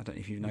chauffeur. I don't know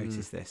if you've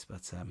noticed this,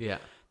 but yeah.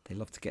 They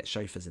love to get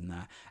chauffeurs in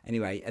there.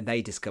 Anyway, and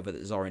they discover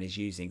that Zorin is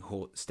using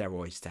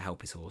steroids to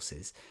help his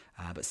horses.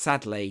 But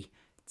sadly,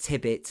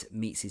 Tibbet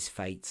meets his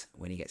fate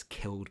when he gets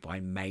killed by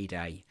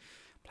Mayday,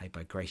 played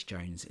by Grace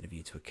Jones in A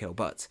View to a Kill.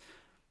 But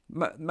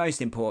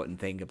most important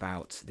thing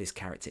about this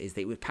character is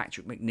that it was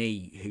Patrick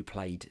Macnee who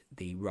played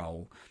the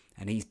role,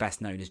 and he's best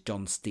known as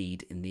John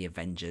Steed in The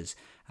Avengers.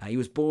 He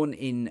was born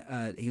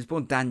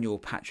Daniel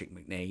Patrick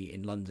Macnee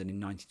in London in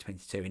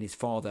 1922, and his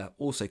father,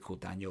 also called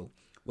Daniel,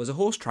 was a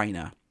horse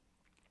trainer.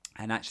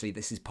 And actually,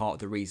 this is part of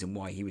the reason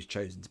why he was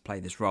chosen to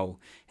play this role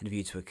in A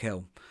View to a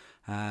Kill.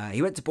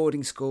 He went to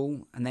boarding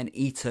school and then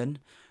Eton,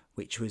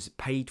 which was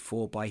paid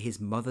for by his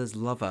mother's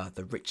lover,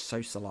 the rich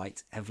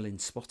socialite Evelyn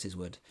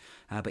Spottiswoode.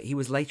 But he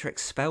was later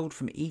expelled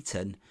from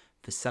Eton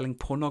for selling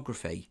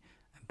pornography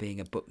and being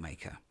a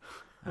bookmaker.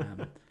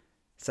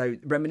 So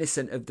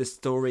reminiscent of the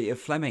story of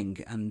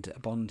Fleming and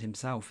Bond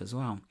himself as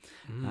well.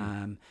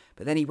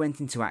 But then he went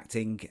into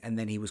acting, and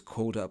then he was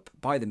called up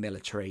by the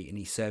military, and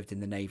he served in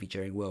the Navy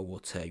during World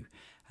War II.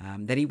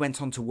 Then he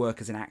went on to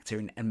work as an actor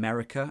in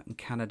America and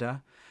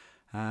Canada,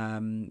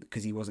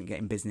 because he wasn't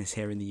getting business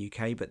here in the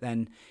UK. But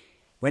then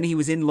when he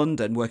was in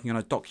London working on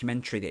a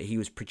documentary that he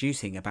was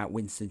producing about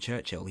Winston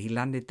Churchill, he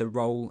landed the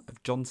role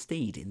of John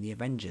Steed in The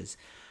Avengers.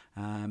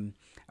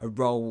 A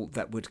role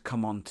that would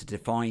come on to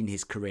define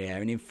his career.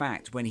 And in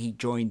fact, when he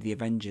joined the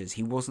Avengers,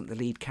 he wasn't the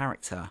lead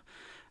character.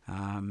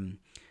 Another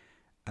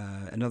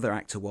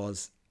actor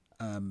was,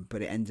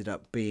 but it ended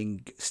up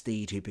being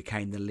Steed who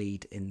became the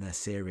lead in the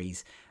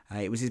series.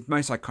 It was his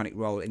most iconic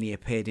role, and he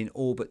appeared in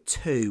all but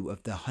 2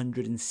 of the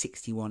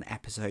 161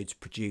 episodes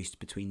produced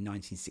between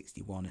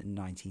 1961 and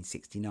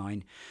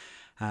 1969.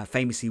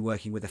 Famously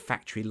working with a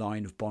factory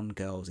line of Bond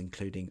girls,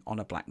 including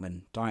Honor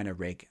Blackman, Diana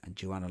Rigg and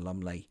Joanna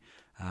Lumley.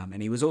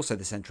 And he was also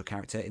the central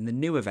character in the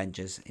New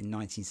Avengers in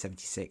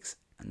 1976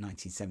 and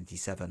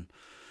 1977.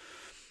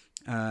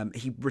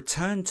 He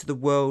returned to the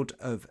world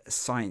of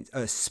science,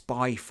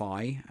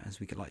 spy-fi, as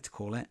we could like to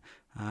call it,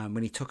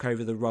 when he took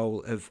over the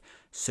role of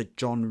Sir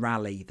John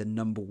Raleigh, the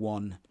number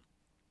 1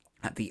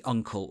 at the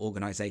Uncle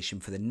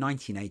organisation for the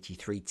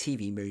 1983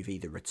 TV movie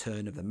The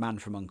Return of the Man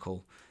from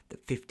U.N.C.L.E., the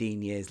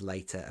 15 years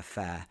later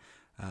affair,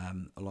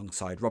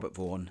 alongside Robert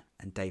Vaughan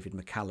and David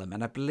McCallum.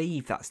 And I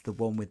believe that's the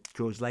one with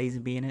George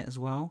Lazenby in it as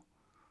well,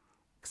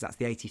 because that's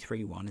the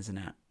 83 one, isn't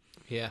it?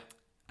 Yeah.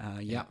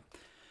 Yeah.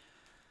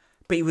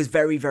 But he was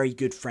very, very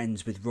good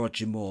friends with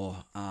Roger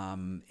Moore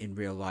in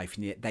real life.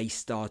 And they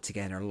starred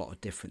together a lot of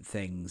different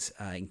things,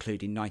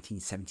 including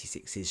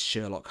 1976's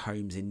Sherlock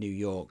Holmes in New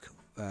York,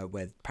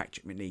 where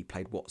Patrick Macnee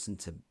played Watson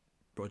to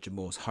Roger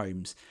Moore's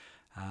Holmes.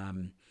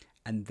 And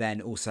then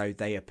also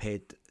they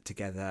appeared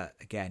together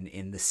again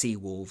in The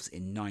Seawolves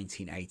in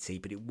 1980.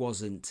 But it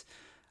wasn't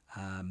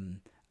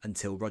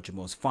until Roger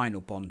Moore's final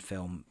Bond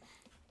film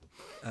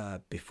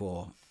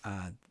before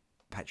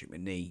Patrick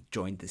Macnee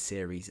joined the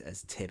series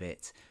as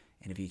Tibbet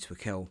in A View to a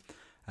Kill.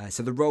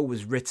 So the role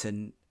was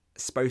written,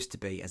 supposed to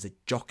be as a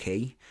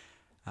jockey,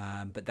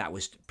 but that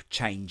was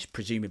changed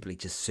presumably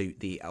to suit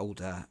the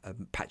older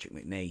Patrick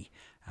Macnee,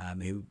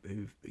 who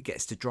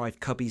gets to drive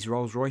Cubby's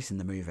Rolls Royce in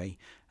the movie.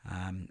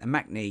 And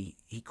Macnee,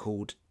 he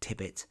called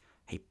Tibbet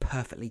a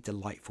perfectly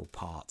delightful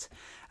part.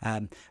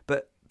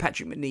 But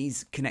Patrick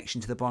Macnee's connection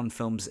to the Bond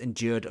films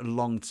endured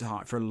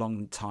for a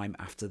long time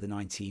after the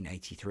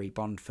 1983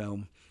 Bond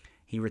film.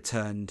 He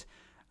returned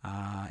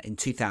in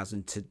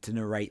 2000 to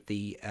narrate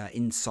the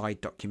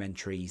inside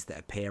documentaries that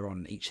appear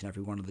on each and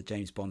every one of the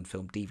James Bond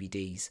film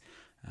DVDs.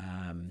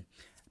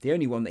 The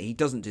only one that he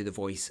doesn't do the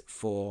voice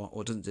for,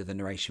 or doesn't do the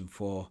narration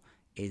for,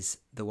 is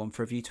the one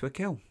for A View to a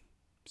Kill.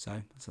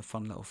 So that's a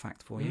fun little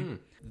fact for you.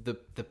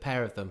 The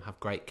pair of them have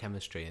great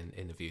chemistry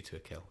in A View to a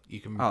Kill. You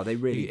can they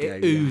really do.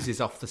 It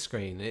oozes off the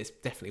screen. It's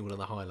definitely one of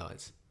the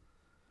highlights.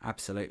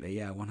 Absolutely,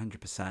 yeah,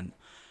 100%.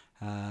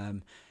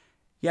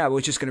 Yeah,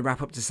 we're just going to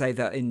wrap up to say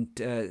that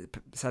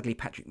sadly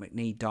Patrick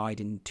Macnee died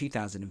in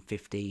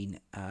 2015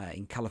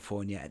 in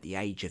California at the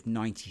age of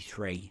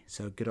 93.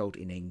 So a good old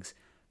innings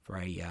for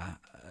a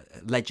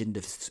legend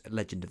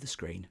of the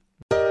screen.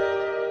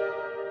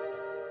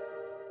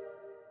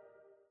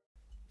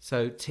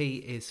 So T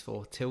is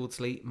for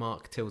Tildesley,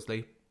 Mark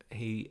Tildesley.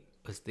 He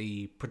was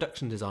the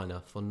production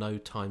designer for No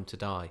Time to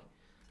Die,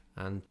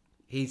 and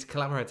he's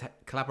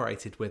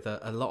collaborated with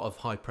a lot of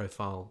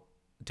high-profile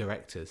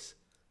directors.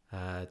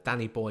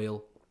 Danny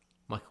Boyle,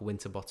 Michael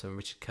Winterbottom,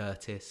 Richard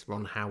Curtis,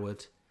 Ron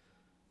Howard,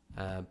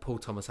 Paul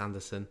Thomas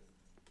Anderson.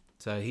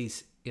 So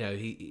he's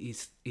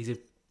a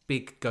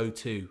big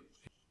go-to.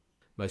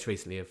 Most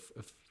recently, of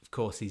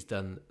course, he's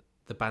done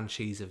The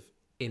Banshees of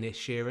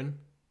Inisherin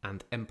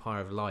and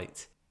Empire of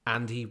Light,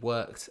 and he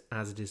worked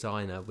as a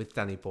designer with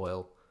Danny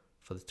Boyle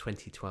for the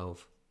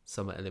 2012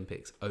 Summer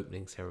Olympics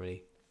opening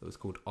ceremony. It was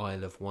called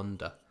Isle of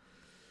Wonder,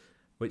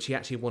 which he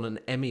actually won an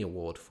Emmy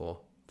Award for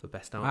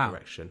Best Art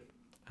Direction.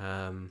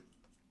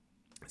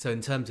 So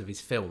in terms of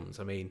his films,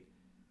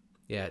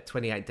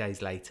 28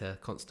 Days Later,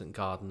 Constant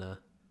Gardener,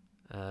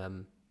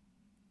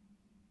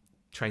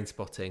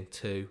 Trainspotting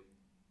 2,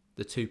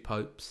 The Two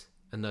Popes,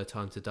 and No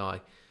Time to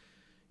Die.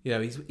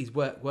 He's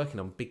working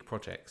on big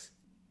projects.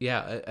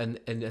 Yeah, and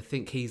I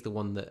think he's the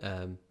one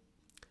that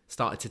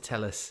started to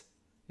tell us,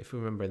 if we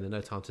remember in the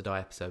No Time to Die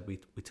episode, we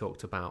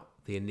talked about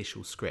the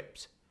initial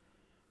script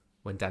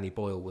when Danny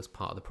Boyle was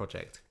part of the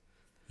project.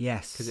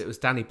 Yes. Because it was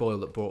Danny Boyle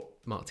that brought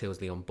Mark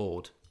Tildesley on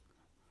board,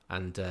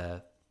 and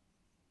the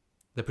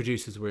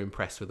producers were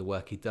impressed with the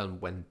work he'd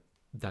done when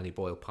Danny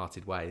Boyle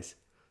parted ways,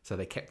 so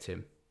they kept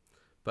him.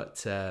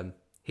 But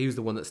he was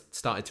the one that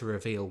started to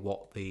reveal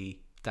what the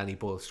Danny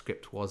Boyle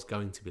script was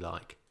going to be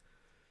like,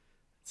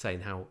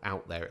 saying how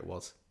out there it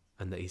was,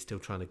 and that he's still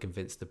trying to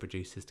convince the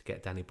producers to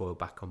get Danny Boyle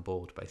back on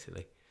board,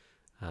 basically.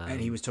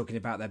 And he was talking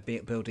about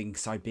their building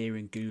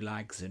Siberian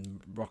gulags and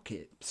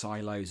rocket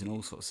silos and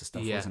all sorts of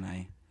stuff, wasn't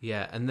he?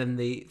 Yeah, and then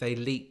they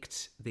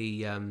leaked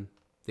the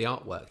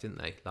artwork, didn't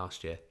they,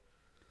 last year?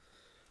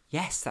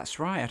 Yes, that's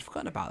right. I'd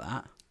forgotten about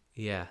that.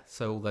 Yeah,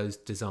 so all those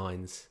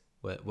designs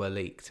were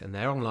leaked, and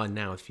they're online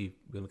now if you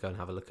want to go and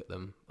have a look at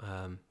them.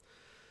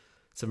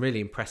 Some really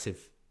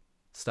impressive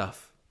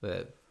stuff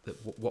that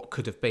what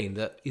could have been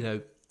that,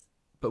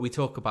 but we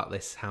talk about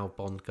this, how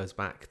Bond goes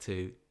back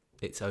to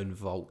its own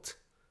vault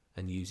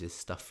and uses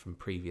stuff from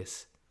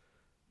previous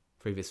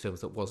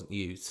films that wasn't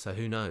used. So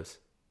who knows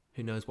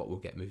what we'll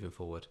get moving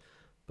forward.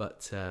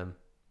 But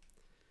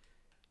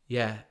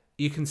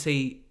you can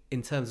see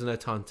in terms of No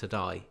Time to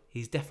Die,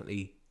 he's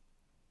definitely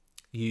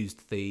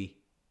used the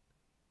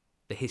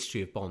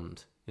history of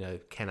Bond,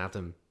 Ken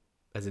Adam,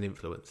 as an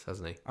influence,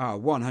 hasn't he?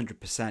 Oh,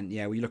 100%.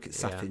 Yeah, we look at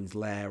Safin's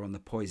Lair on the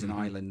Poison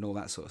Island and all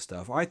that sort of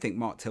stuff. I think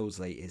Mark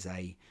Tildesley is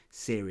a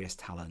serious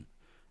talent.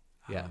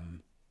 Yeah.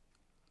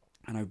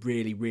 And I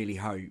really, really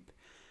hope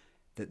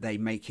that they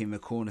make him a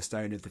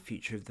cornerstone of the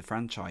future of the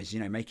franchise.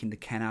 Make him the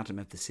Ken Adam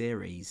of the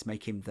series.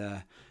 Make him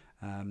the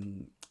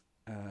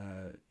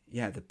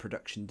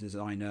production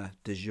designer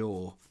du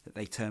jour that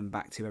they turn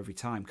back to every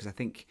time. Because I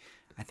think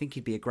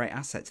he'd be a great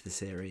asset to the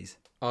series.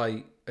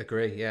 I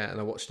agree, yeah. And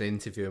I watched an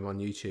interview of him on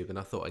YouTube, and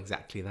I thought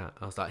exactly that.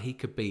 I was like, he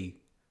could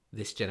be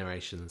this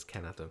generation's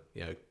Ken Adam.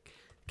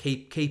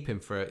 Keep him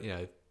for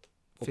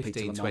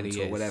 15, 20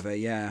 years or whatever.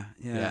 Yeah.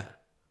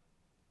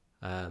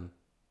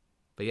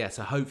 But yeah,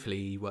 so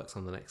hopefully he works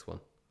on the next one.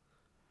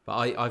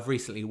 But I've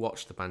recently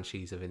watched The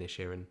Banshees of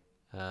Inisherin,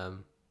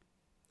 and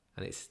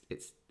it's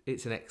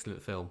an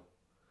excellent film.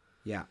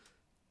 Yeah,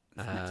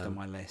 it's next on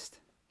my list.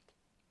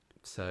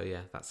 So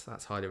yeah,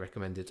 that's highly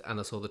recommended. And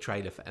I saw the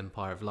trailer for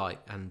Empire of Light,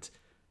 and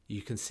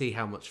you can see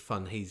how much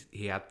fun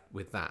he had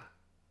with that.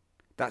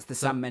 That's the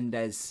Sam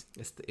Mendes.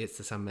 It's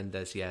the Sam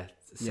Mendes, yeah.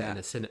 Set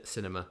in a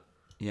cinema.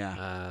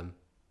 Yeah.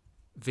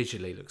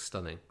 Visually looks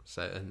stunning.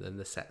 So and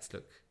the sets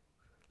look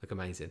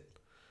amazing.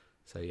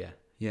 So yeah.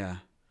 Yeah.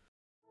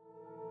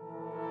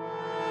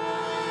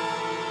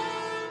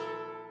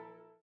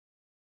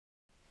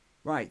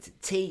 Right,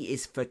 T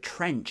is for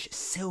Trench,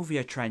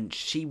 Sylvia Trench.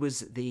 She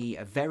was the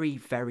very,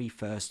 very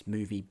first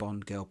movie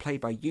Bond girl, played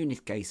by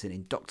Eunice Gayson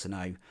in Dr.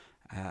 No,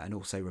 and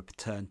also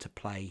returned to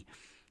play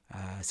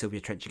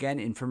Sylvia Trench again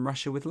in From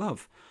Russia with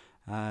Love.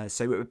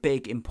 So a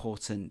big,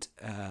 important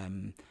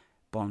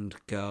Bond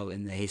girl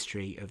in the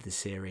history of the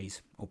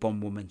series, or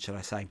Bond woman, shall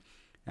I say.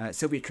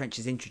 Sylvia Trench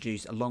is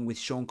introduced along with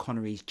Sean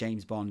Connery's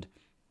James Bond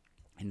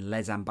in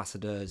Les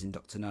Ambassadeurs in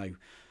Dr. No,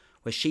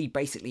 where she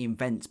basically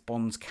invents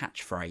Bond's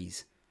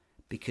catchphrase,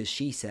 because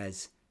she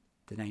says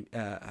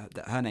that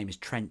her name is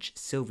Trench,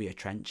 Sylvia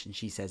Trench, and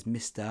she says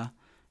Mr.,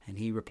 and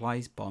he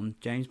replies Bond,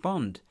 James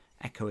Bond,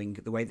 echoing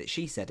the way that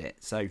she said it.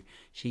 So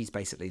she's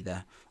basically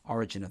the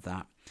origin of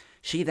that.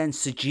 She then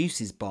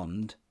seduces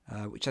Bond,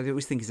 which I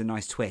always think is a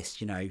nice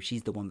twist. You know,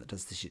 she's the one that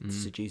does the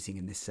seducing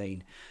in this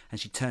scene, and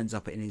she turns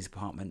up in his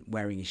apartment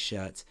wearing his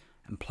shirt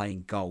and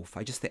playing golf.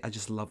 I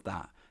just love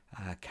that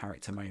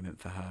character moment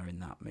for her in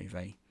that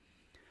movie.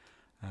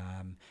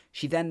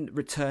 She then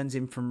returns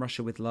in From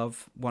Russia with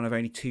Love, one of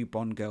only 2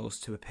 Bond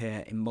girls to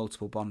appear in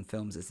multiple Bond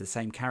films as the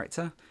same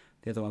character,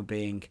 the other one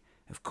being,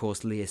 of course,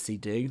 Léa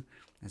Seydoux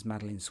as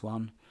Madeleine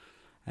Swann.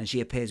 And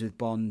she appears with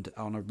Bond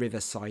on a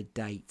riverside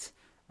date.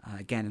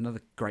 Again,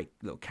 another great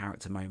little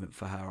character moment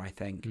for her, I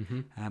think.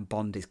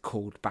 Bond is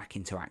called back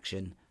into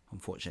action,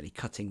 unfortunately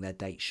cutting their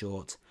date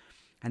short.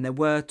 And there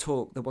was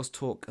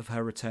talk of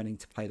her returning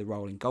to play the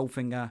role in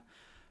Goldfinger,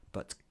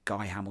 but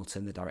Guy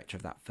Hamilton, the director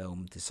of that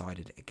film,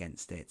 decided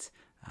against it.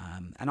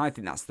 And I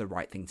think that's the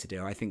right thing to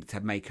do. I think to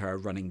make her a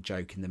running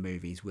joke in the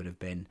movies would have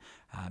been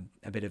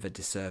a bit of a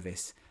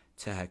disservice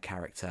to her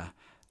character.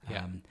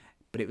 Yeah.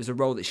 But it was a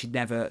role that she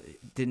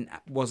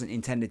wasn't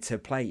intended to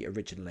play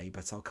originally,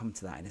 but I'll come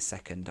to that in a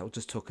second. I'll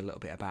just talk a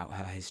little bit about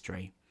her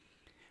history.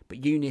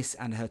 But Eunice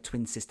and her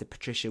twin sister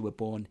Patricia were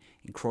born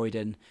in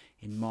Croydon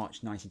in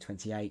March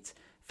 1928.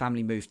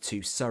 Family moved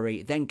to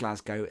Surrey, then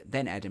Glasgow,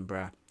 then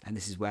Edinburgh, and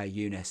this is where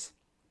Eunice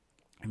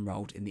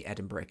enrolled in the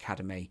Edinburgh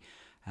Academy.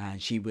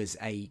 And she was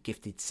a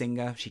gifted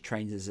singer. She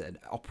trained as an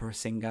opera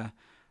singer,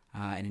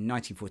 and in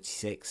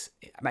 1946,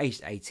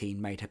 aged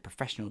 18, made her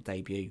professional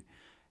debut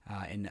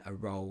in a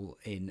role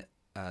in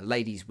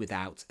Ladies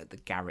Without at the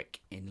Garrick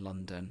in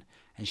London.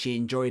 And she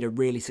enjoyed a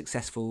really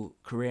successful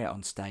career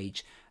on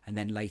stage, and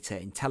then later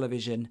in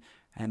television,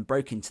 and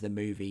broke into the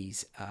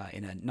movies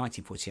in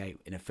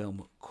 1948 in a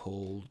film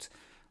called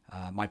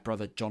My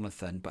Brother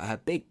Jonathan. But her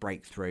big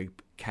breakthrough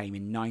came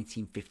in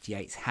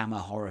 1958's Hammer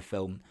horror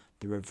film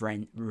The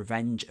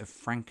Revenge of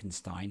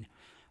Frankenstein,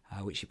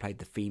 which she played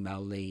the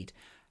female lead.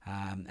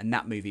 And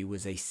that movie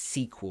was a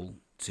sequel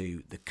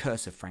to The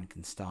Curse of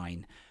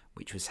Frankenstein,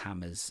 which was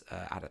Hammer's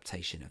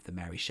adaptation of the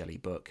Mary Shelley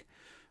book.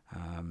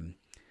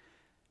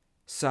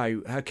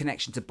 So her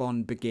connection to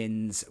Bond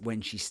begins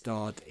when she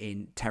starred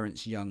in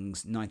Terence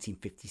Young's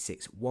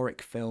 1956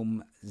 Warwick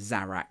film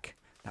Zarak,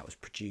 that was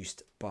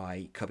produced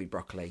by Cubby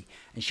Broccoli.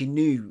 And she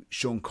knew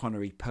Sean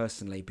Connery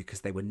personally because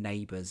they were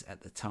neighbours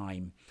at the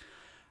time.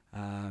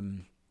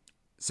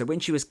 So when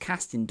she was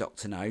cast in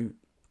Dr. No,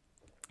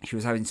 she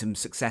was having some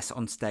success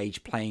on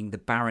stage playing the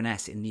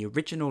Baroness in the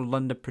original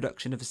London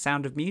production of The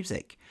Sound of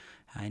Music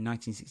in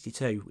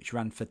 1962, which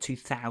ran for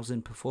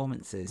 2,000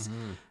 performances.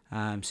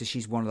 So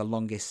she's one of the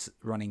longest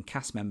running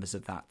cast members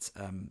of that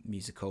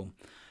musical.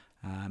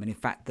 And in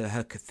fact,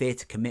 her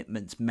theatre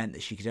commitments meant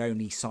that she could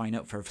only sign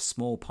up for a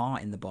small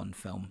part in the Bond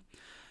film.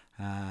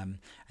 And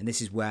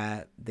this is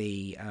where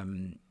the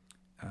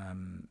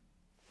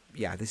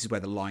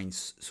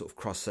lines sort of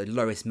cross. So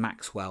Lois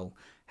Maxwell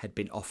had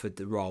been offered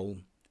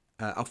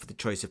the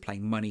choice of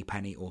playing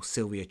Moneypenny or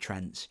Sylvia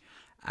Trench,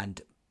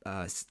 and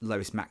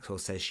Lois Maxwell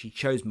says she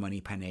chose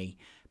Moneypenny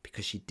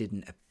because she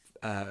didn't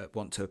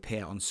want to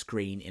appear on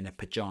screen in a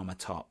pyjama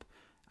top,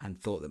 and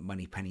thought that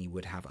Moneypenny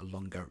would have a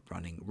longer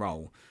running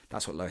role.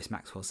 That's what Lois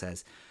Maxwell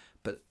says.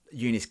 But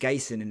Eunice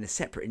Gayson, in a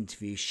separate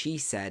interview, she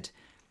said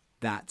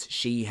that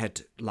she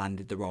had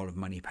landed the role of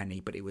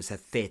Moneypenny, but it was her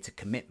theatre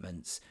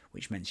commitments,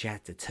 which meant she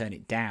had to turn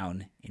it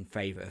down in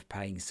favour of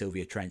playing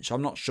Sylvia Trench. So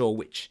I'm not sure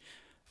which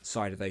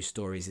side of those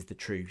stories is the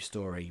true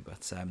story,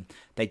 but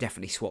they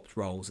definitely swapped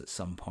roles at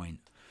some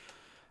point.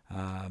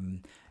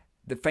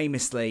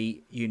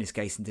 Famously, Eunice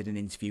Gayson did an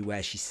interview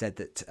where she said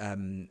that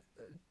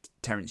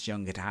Terence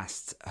Young had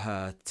asked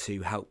her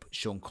to help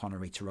Sean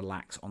Connery to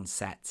relax on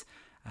set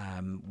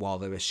while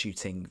they were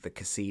shooting the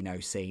casino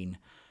scene.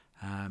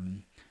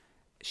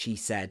 She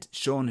said,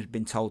 Sean had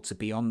been told to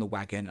be on the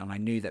wagon, and I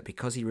knew that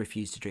because he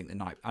refused to drink the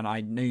night,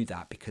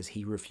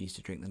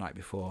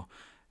 before.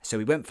 So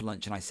we went for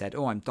lunch, and I said,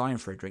 "Oh, I'm dying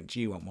for a drink. Do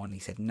you want one?" He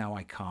said, "No,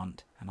 I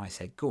can't." And I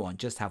said, "Go on,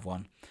 just have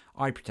one."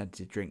 I pretended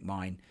to drink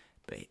mine,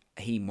 but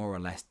he more or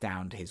less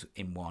downed his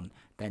in one.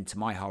 Then, to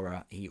my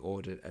horror, he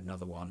ordered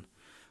another one.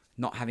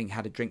 Not having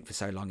had a drink for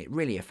so long, it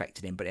really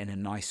affected him, but in a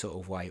nice sort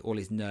of way. All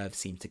his nerves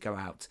seemed to go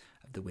out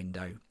of the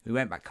window. We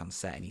went back on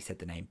set and he said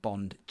the name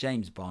Bond,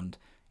 James Bond,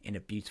 in a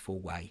beautiful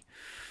way.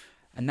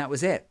 And that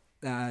was it.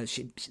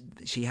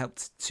 She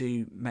helped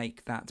to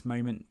make that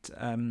moment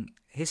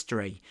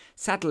history.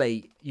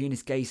 Sadly,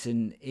 Eunice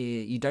Gayson,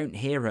 you don't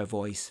hear her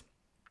voice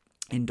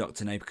in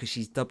Dr. No because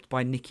she's dubbed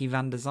by Nikki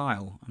van der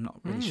Zyl. I'm not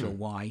really sure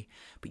why,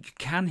 but you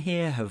can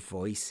hear her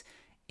voice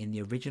in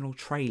the original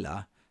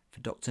trailer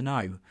for Dr.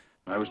 No.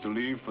 I was to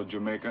leave for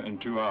Jamaica in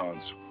 2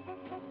 hours.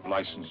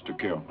 License to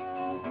kill.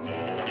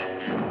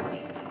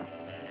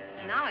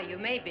 Now you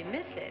maybe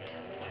miss it.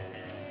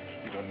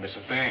 You don't miss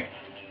a thing.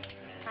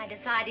 I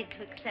decided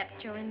to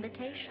accept your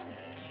invitation,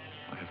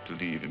 I have to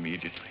leave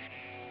immediately.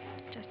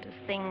 just as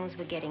things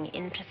were getting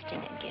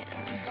interesting again.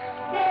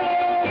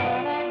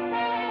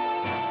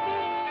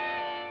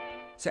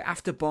 So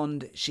after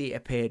Bond, she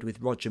appeared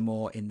with Roger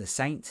Moore in The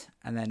Saint,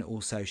 and then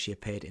also she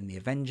appeared in The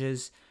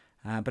Avengers.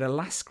 But her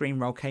last screen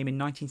role came in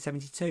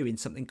 1972 in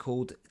something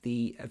called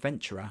The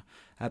Adventurer,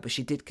 but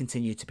she did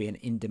continue to be an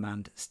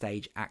in-demand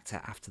stage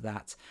actor after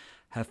that.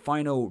 Her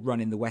final run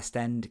in the West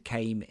End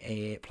came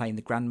playing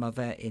the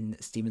grandmother in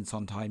Stephen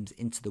Sondheim's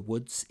Into the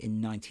Woods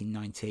in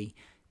 1990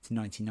 to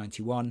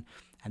 1991,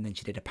 and then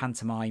she did a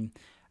pantomime,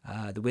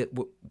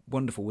 The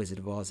Wonderful Wizard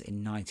of Oz,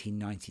 in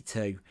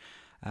 1992.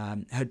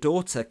 Her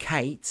daughter,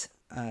 Kate,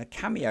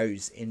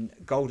 cameos in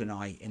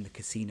GoldenEye in the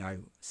casino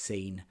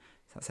scene.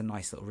 So that's a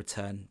nice little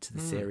return to the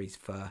series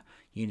for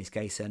Eunice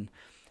Gayson,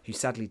 who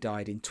sadly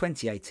died in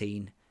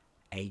 2018,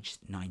 aged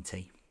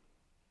 90.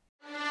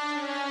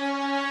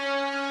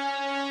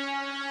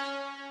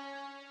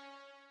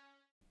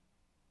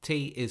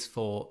 T is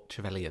for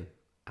Trevelyan,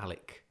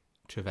 Alec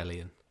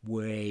Trevelyan.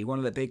 One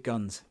of the big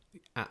guns.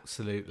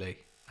 Absolutely.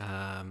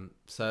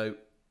 So,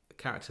 a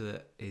character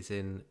that is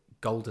in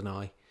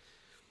GoldenEye,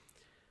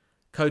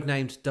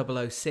 codenamed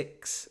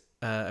 006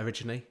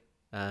 originally,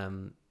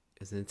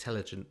 is an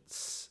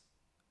intelligence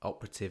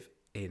operative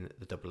in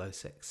the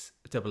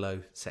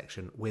 00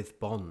 section with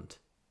Bond,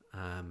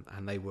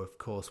 and they were, of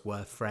course,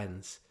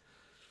 friends.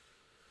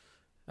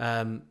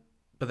 But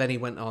then he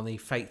went on, he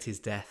faked his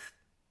death,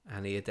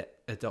 and he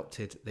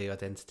adopted the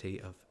identity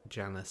of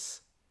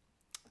Janice,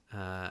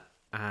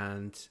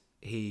 and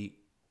he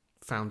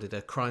founded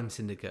a crime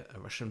syndicate, a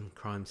Russian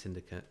crime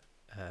syndicate,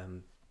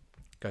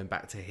 going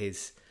back to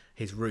his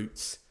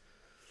roots.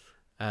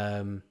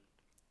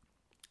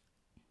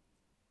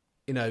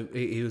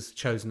 He was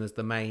chosen as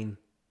the main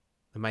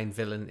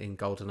villain in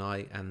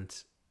GoldenEye, and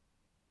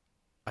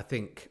I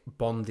think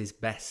Bond is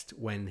best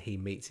when he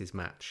meets his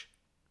match.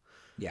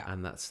 Yeah,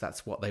 and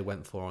that's what they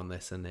went for on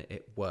this, and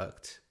it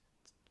worked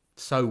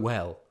so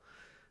well.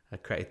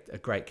 Created a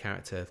great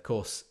character. Of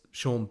course,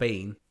 Sean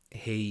Bean,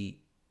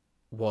 he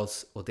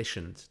was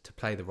auditioned to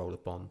play the role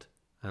of Bond,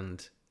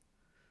 and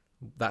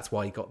that's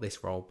why he got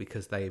this role,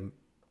 because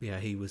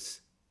he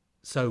was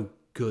so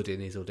good in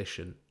his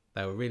audition.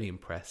 They were really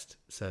impressed,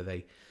 so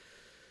they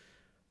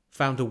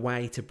found a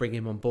way to bring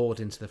him on board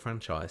into the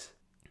franchise.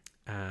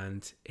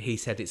 And he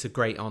said it's a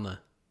great honour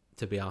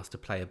to be asked to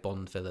play a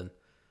Bond villain,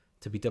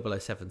 to be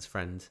 007's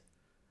friend.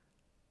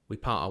 We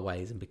part our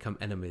ways and become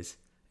enemies.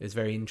 It was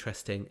very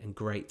interesting and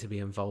great to be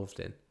involved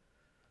in.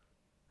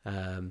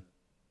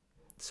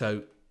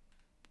 So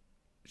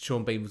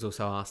Sean Bean was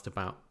also asked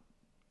about,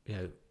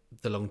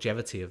 the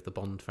longevity of the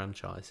Bond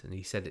franchise, and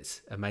he said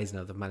it's amazing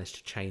how they've managed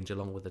to change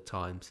along with the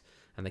times,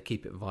 and they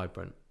keep it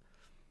vibrant.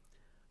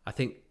 I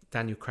think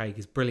Daniel Craig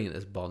is brilliant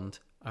as Bond.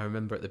 I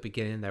remember at the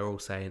beginning they were all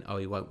saying, "Oh,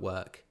 he won't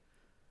work,"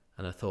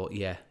 and I thought,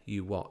 "Yeah,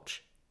 you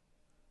watch."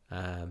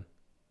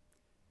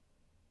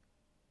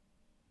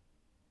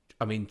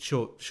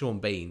 Sean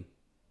Bean,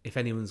 if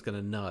anyone's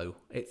going to know,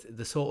 it's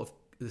the sort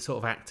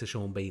of actor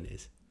Sean Bean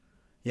is.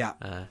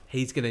 Yeah,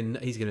 he's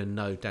gonna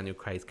know Daniel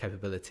Craig's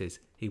capabilities.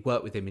 He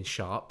worked with him in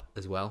Sharp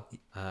as well.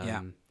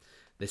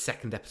 The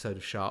second episode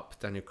of Sharp,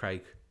 Daniel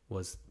Craig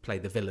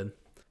played the villain.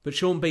 But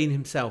Sean Bean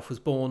himself was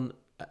born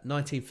at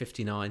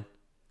 1959.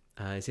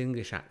 He's an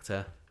English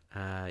actor.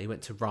 He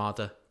went to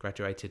RADA,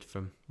 graduated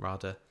from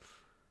RADA,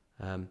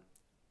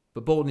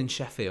 but born in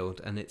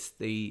Sheffield, and it's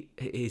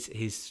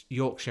his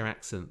Yorkshire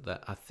accent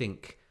that I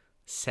think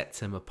sets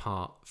him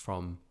apart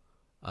from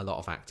a lot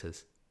of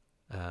actors.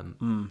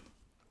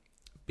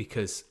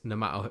 Because no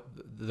matter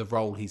the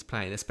role he's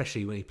playing,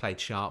 especially when he played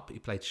Sharp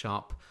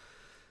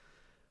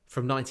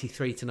from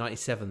 93 to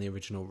 97, the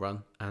original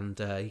run, and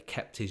he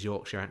kept his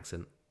Yorkshire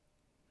accent.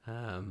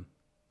 The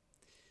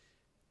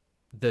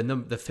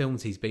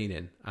films he's been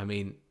in,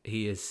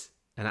 he is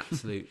an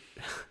absolute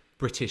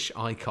British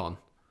icon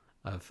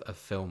of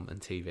film and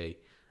TV.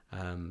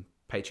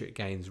 Patriot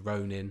Games,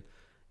 Ronin,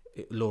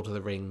 Lord of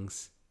the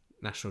Rings,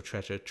 National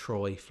Treasure,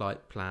 Troy,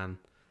 Flight Plan,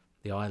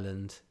 The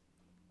Island,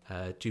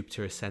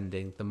 Jupiter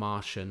Ascending, The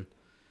Martian,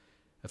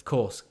 of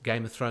course,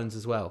 Game of Thrones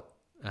as well.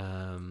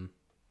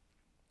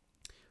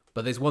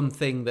 But there's one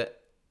thing that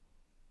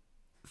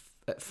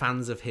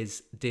fans of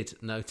his did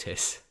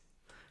notice.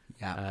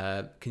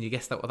 Yeah. Can you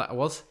guess what that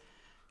was?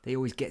 He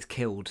always gets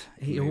killed.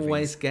 He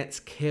always gets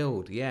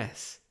killed,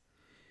 yes.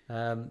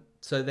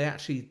 So they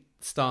actually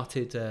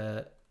started...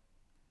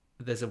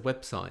 there's a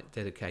website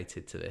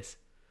dedicated to this.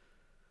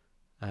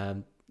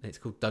 It's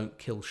called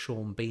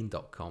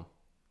don'tkillseanbean.com.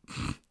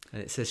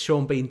 And it says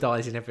Sean Bean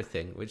dies in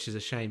everything, which is a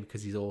shame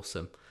because he's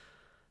awesome.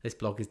 This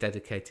blog is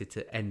dedicated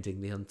to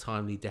ending the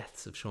untimely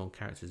deaths of Sean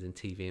characters in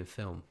TV and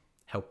film.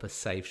 Help us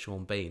save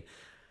Sean Bean.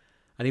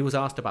 And he was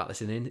asked about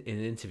this in an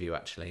interview,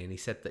 actually, and he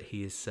said that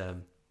he's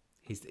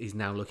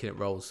now looking at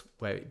roles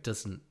where it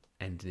doesn't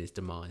end in his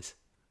demise,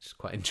 which is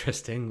quite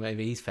interesting.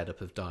 Maybe he's fed up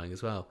of dying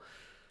as well.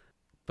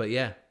 But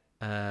yeah,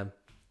 that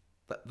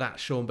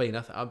Sean Bean,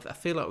 I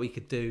feel like we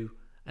could do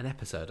an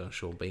episode on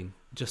Sean Bean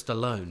just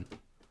alone.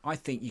 I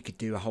think you could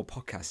do a whole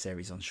podcast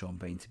series on Sean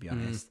Bean, to be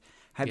honest.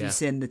 Have you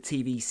seen the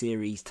TV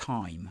series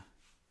Time?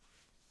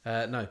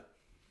 No.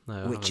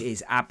 Which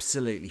is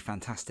absolutely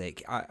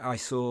fantastic. I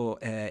saw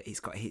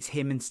it's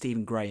him and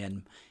Stephen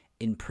Graham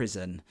in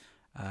prison.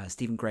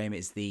 Stephen Graham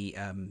is the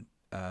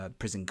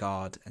prison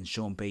guard, and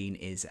Sean Bean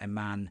is a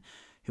man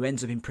who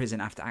ends up in prison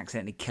after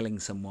accidentally killing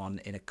someone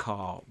in a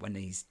car when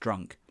he's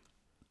drunk.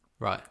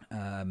 Right.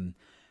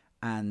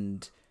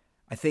 And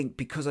I think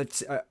because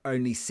I've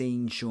only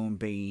seen Sean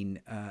Bean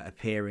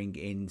appearing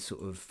in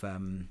sort of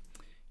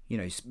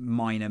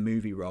minor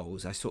movie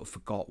roles, I sort of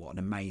forgot what an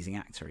amazing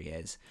actor he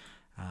is.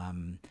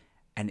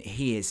 And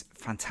he is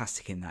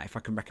fantastic in that. If I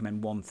can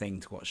recommend one thing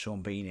to watch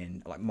Sean Bean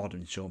in, like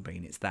modern Sean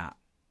Bean, it's that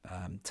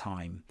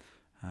Time.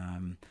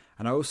 And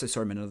I also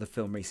saw him in another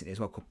film recently as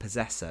well called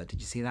Possessor. Did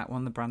you see that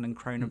one, the Brandon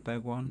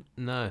Cronenberg one?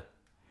 No,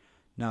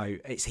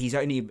 he's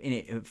only in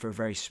it for a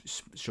very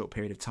short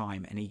period of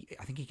time, and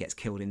I think he gets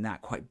killed in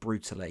that quite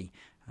brutally.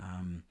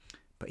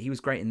 But he was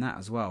great in that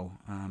as well.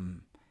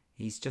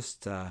 He's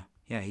just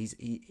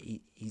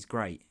he's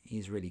great.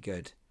 He's really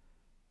good.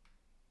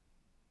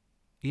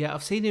 Yeah,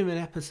 I've seen him in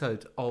an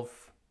episode of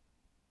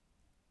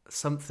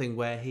something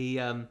where he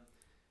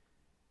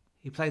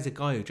plays a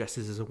guy who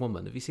dresses as a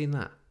woman. Have you seen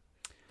that?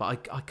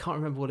 But I can't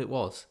remember what it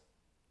was.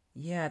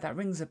 Yeah, that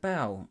rings a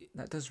bell.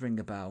 That does ring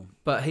a bell.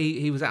 But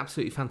he was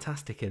absolutely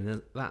fantastic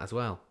in that as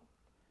well.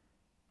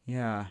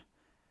 Yeah.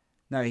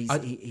 No,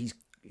 he's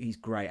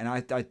great, and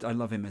I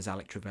love him as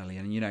Alec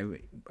Trevelyan. You know,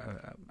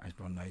 as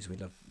everyone knows, we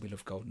love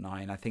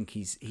GoldenEye, and I think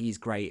he's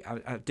great.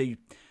 I do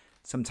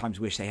sometimes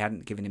wish they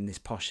hadn't given him this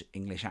posh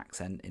English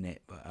accent in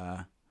it,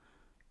 but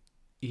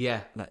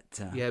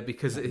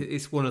because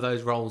it's one of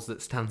those roles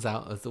that stands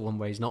out as the one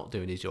where he's not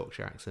doing his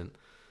Yorkshire accent.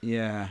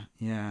 Yeah.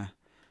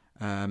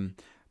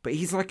 But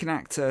he's like an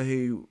actor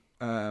who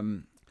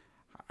I'd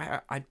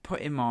put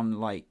him on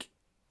like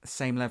the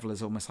same level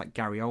as almost like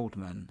Gary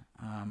Oldman.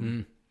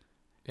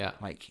 Yeah,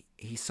 like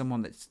he's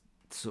someone that's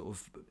sort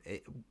of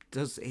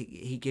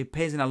he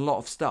appears in a lot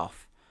of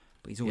stuff,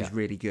 but he's always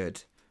really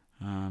good.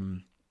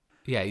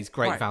 Yeah, he's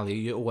great value.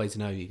 You always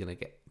know you're going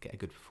to get a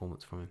good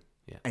performance from him.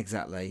 Yeah,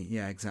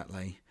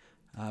 exactly.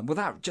 Well,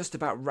 that just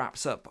about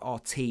wraps up our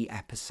tea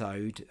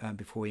episode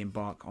before we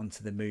embark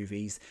onto the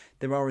movies.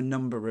 There are a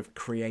number of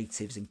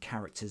creatives and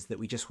characters that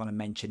we just want to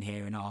mention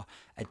here in our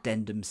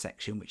addendum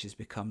section, which has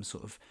become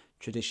sort of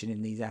tradition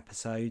in these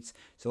episodes.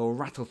 So I'll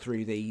rattle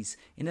through these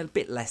in a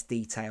bit less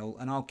detail,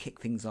 and I'll kick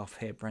things off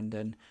here,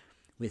 Brendan,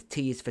 with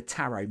T is for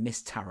Taro,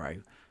 Miss Taro,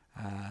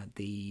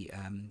 the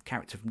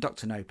character from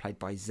Dr. No, played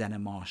by Zena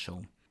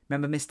Marshall.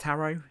 Remember Miss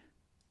Taro?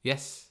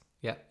 Yes.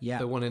 Yeah.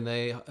 The one in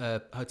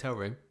the hotel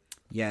room.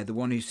 Yeah, the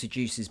one who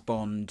seduces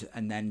Bond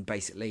and then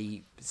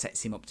basically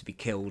sets him up to be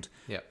killed.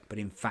 Yeah. But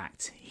in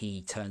fact,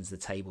 he turns the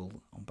table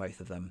on both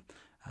of them.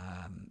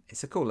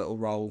 It's a cool little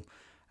role.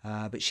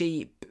 But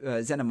she,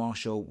 Zena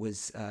Marshall,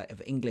 was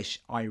of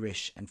English,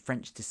 Irish and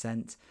French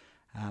descent,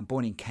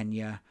 born in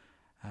Kenya,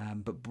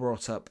 but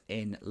brought up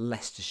in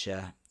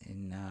Leicestershire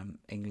in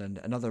England.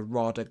 Another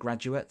RADA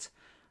graduate.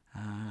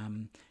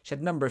 She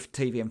had a number of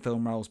TV and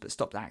film roles, but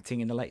stopped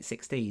acting in the late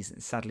 60s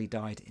and sadly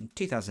died in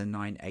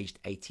 2009, aged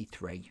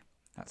 83.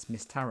 That's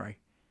Miss Taro.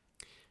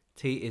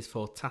 T is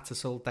for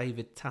Tattersall,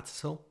 David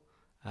Tattersall,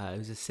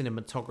 who's a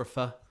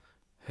cinematographer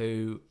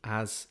who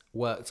has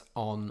worked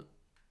on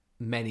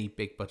many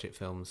big budget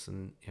films,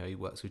 and he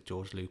works with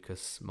George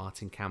Lucas,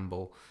 Martin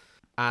Campbell,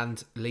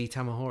 and Lee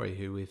Tamahori,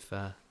 who we've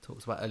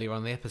talked about earlier on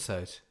in the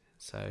episode.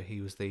 So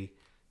he was the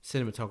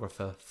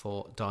cinematographer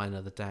for Die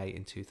Another Day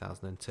in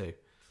 2002.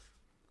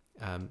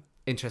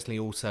 Interestingly,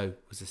 also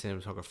was the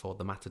cinematographer for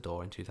The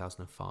Matador in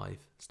 2005,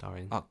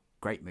 starring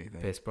great movie,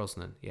 Pierce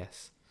Brosnan.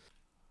 Yes.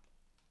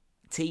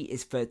 T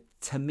is for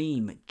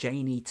Tamim,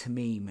 Janie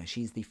Tamim.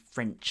 She's the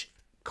French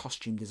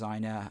costume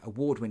designer,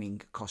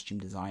 award-winning costume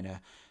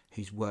designer,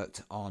 who's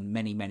worked on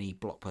many, many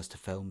blockbuster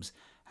films.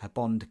 Her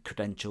Bond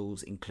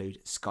credentials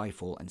include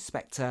Skyfall and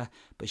Spectre,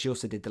 but she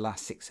also did the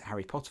last 6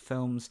 Harry Potter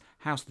films,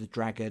 House of the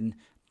Dragon,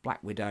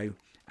 Black Widow,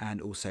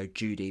 and also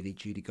Judy, the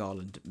Judy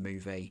Garland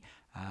movie.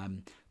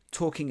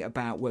 Talking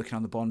about working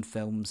on the Bond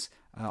films,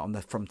 On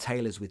the From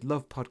Tailors with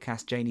Love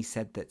podcast, Janie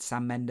said that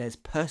Sam Mendes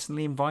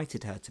personally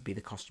invited her to be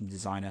the costume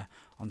designer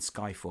on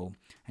Skyfall.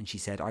 And she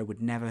said, "I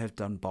would never have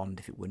done Bond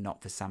if it were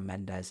not for Sam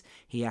Mendes.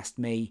 He asked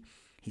me.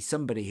 He's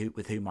somebody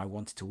with whom I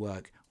wanted to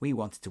work. We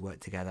wanted to work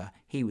together.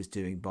 He was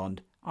doing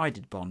Bond. I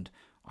did Bond.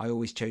 I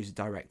always chose a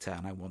director,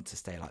 and I want to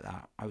stay like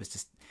that. I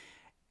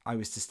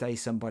was to stay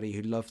somebody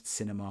who loved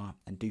cinema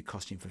and do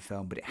costume for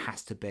film, but it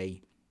has to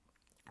be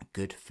a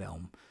good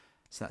film."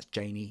 So that's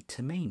Janie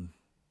Tamim.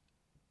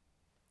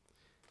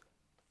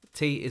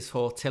 T is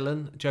for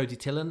Jodie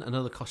Tillen,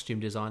 another costume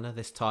designer,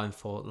 this time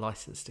for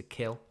License to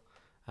Kill.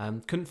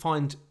 Couldn't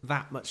find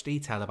that much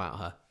detail about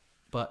her,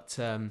 but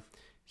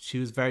she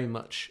was very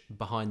much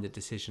behind the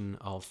decision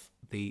of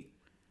the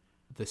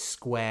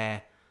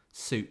square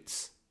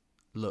suits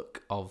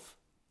look of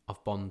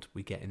Bond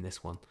we get in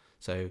this one.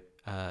 So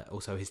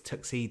also his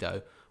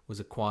tuxedo was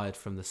acquired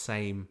from the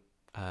same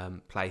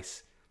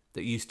place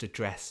that used to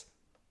dress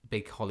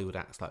big Hollywood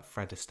acts like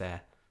Fred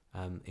Astaire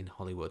in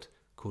Hollywood,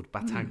 called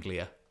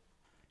Battaglia.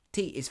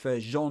 T is for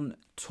Jean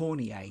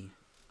Tournier.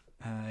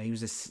 He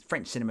was a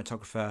French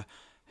cinematographer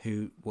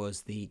who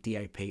was the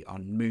DOP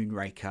on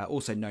Moonraker,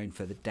 also known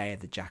for The Day of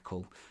the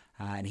Jackal.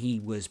 And he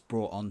was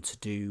brought on to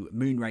do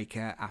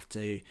Moonraker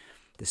after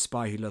The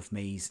Spy Who Loved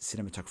Me's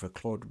cinematographer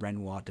Claude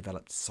Renoir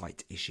developed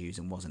sight issues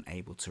and wasn't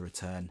able to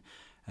return.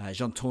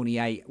 Jean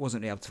Tournier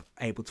wasn't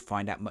able to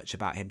find out much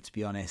about him, to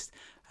be honest,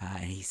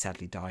 and he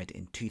sadly died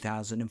in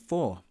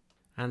 2004.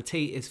 And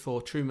T is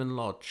for Truman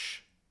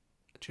Lodge.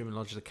 Truman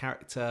Lodge is a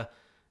character,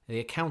 the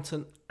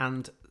accountant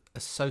and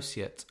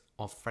associate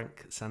of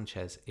Frank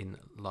Sanchez in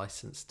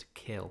License to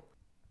Kill.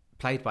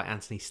 Played by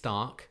Anthony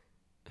Stark,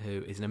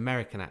 who is an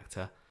American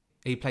actor.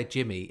 He played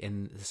Jimmy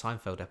in the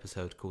Seinfeld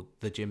episode called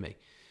The Jimmy.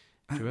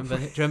 Do you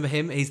remember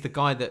him? He's the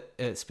guy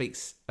that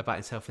speaks about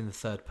himself in the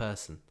third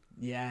person.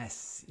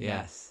 Yes.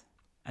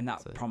 And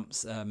that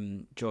prompts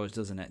George,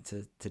 doesn't it,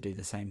 to do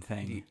the same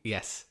thing?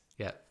 Yes,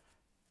 yeah.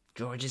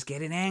 George is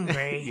getting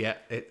angry. Yeah,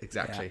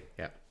 exactly,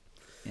 yeah.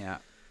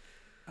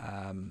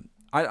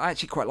 I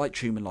actually quite like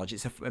Truman Lodge.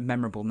 It's a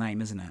memorable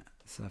name, isn't it?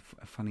 It's a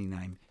funny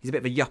name. He's a bit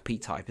of a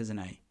yuppie type, isn't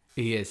he?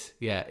 He is,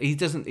 yeah. He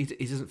doesn't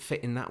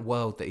fit in that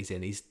world that he's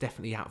in. He's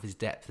definitely out of his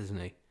depth, isn't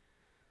he?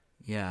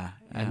 Yeah.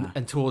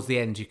 And towards the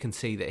end, you can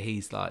see that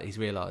he's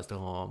realised,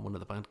 I'm one of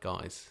the bad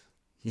guys.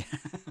 Yeah.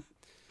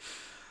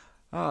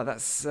 Oh,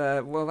 that's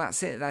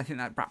it. I think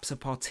that wraps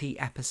up our T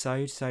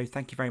episode. So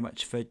thank you very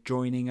much for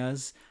joining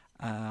us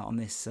on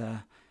this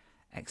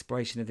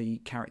exploration of the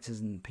characters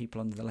and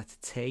people under the letter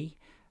T.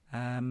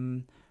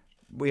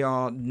 We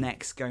are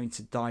next going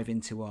to dive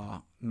into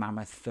our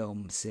Mammoth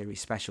film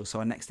series special. So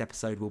our next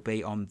episode will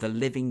be on The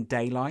Living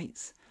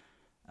Daylights.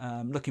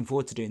 Looking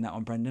forward to doing that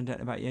one, Brendan. Don't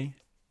know about you?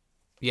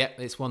 Yeah,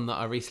 it's one that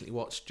I recently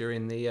watched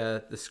during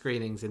the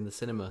screenings in the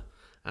cinema,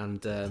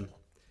 and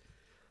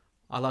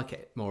I like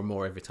it more and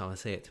more every time I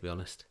see it, to be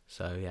honest.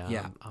 So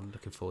yeah. I'm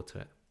looking forward to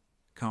it.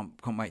 Can't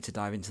wait to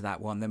dive into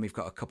that one. Then we've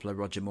got a couple of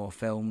Roger Moore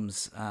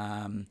films,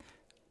 a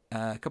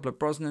couple of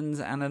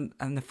Brosnans,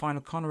 and the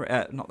final Connery,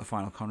 not the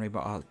final Connery, but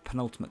our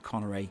penultimate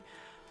Connery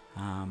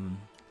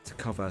to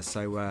cover.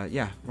 So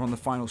we're on the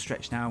final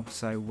stretch now.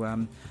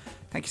 So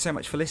thank you so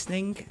much for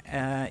listening.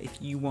 If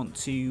you want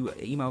to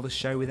email the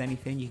show with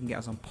anything, you can get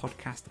us on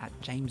podcast at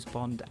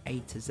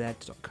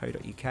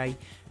jamesbonda2z.co.uk.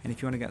 And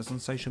if you want to get us on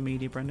social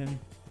media, Brendan?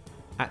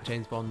 At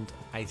JamesBond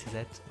A to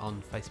Z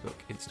on Facebook,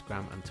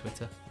 Instagram and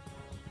Twitter.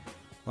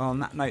 Well, on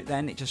that note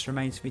then, it just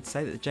remains for me to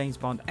say that the James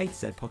Bond A to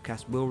Z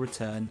podcast will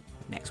return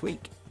next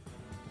week.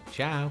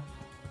 Ciao.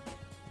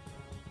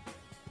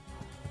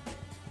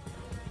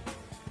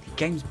 The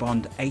James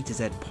Bond A to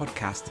Z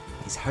podcast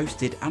is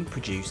hosted and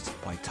produced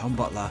by Tom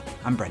Butler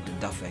and Brendan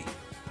Duffy,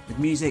 with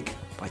music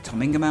by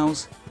Tom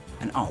Ingemels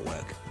and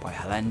artwork by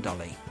Helen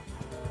Dolly.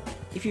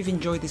 If you've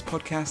enjoyed this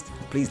podcast,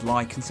 please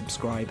like and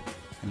subscribe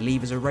and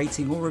leave us a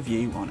rating or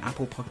review on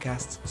Apple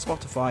Podcasts,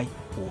 Spotify,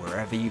 or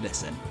wherever you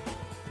listen.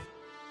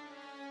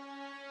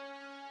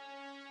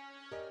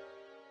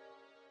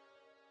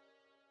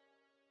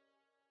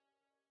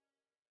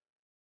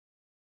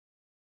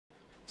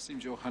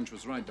 Seems your hunch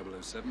was right,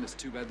 007. It's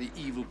too bad the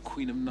evil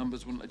Queen of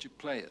Numbers wouldn't let you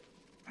play it.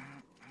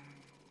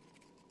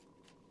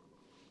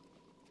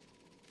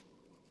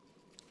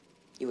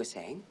 You were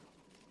saying?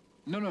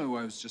 No,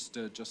 I was just...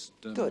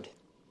 Good.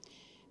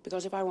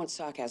 Because if I want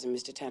sarcasm,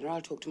 Mr. Tanner, I'll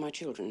talk to my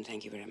children.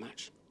 Thank you very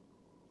much.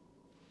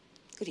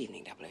 Good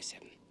evening,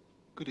 007.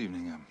 Good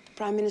evening, The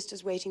Prime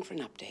Minister's waiting for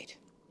an update.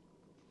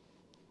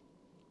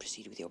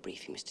 Proceed with your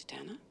briefing, Mr.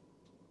 Tanner.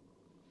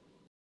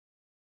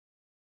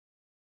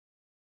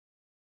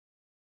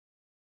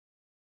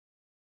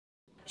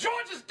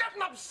 George is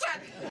getting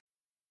upset!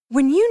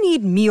 When you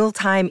need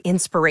mealtime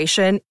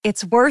inspiration,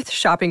 it's worth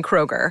shopping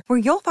Kroger, where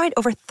you'll find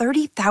over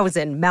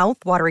 30,000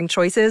 mouth-watering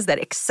choices that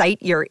excite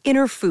your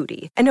inner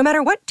foodie. And no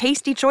matter what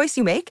tasty choice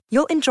you make,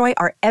 you'll enjoy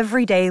our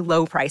everyday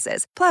low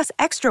prices, plus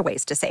extra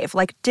ways to save,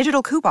 like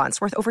digital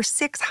coupons worth over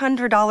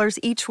 $600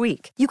 each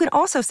week. You can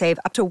also save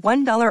up to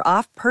 $1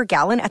 off per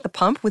gallon at the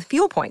pump with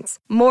fuel points.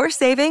 More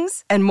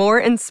savings and more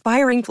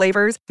inspiring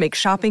flavors make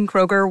shopping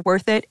Kroger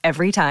worth it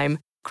every time.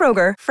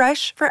 Kroger,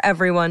 fresh for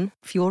everyone.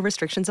 Fuel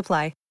restrictions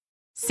apply.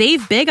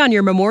 Save big on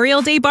your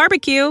Memorial Day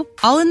barbecue,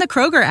 all in the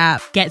Kroger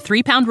app. Get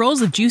 3-pound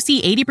rolls of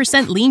juicy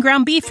 80% lean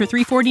ground beef for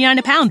 $3.49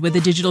 a pound with a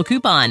digital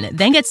coupon.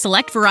 Then get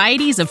select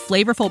varieties of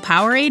flavorful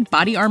Powerade,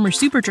 Body Armor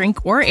Super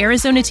Drink, or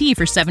Arizona tea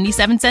for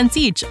 77 cents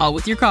each, all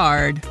with your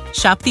card.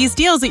 Shop these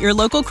deals at your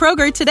local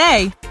Kroger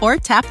today, or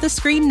tap the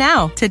screen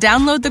now to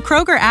download the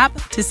Kroger app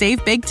to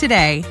save big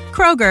today.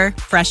 Kroger,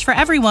 fresh for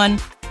everyone.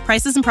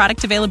 Prices and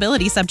product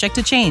availability subject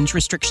to change.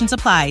 Restrictions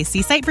apply.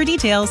 See site for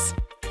details.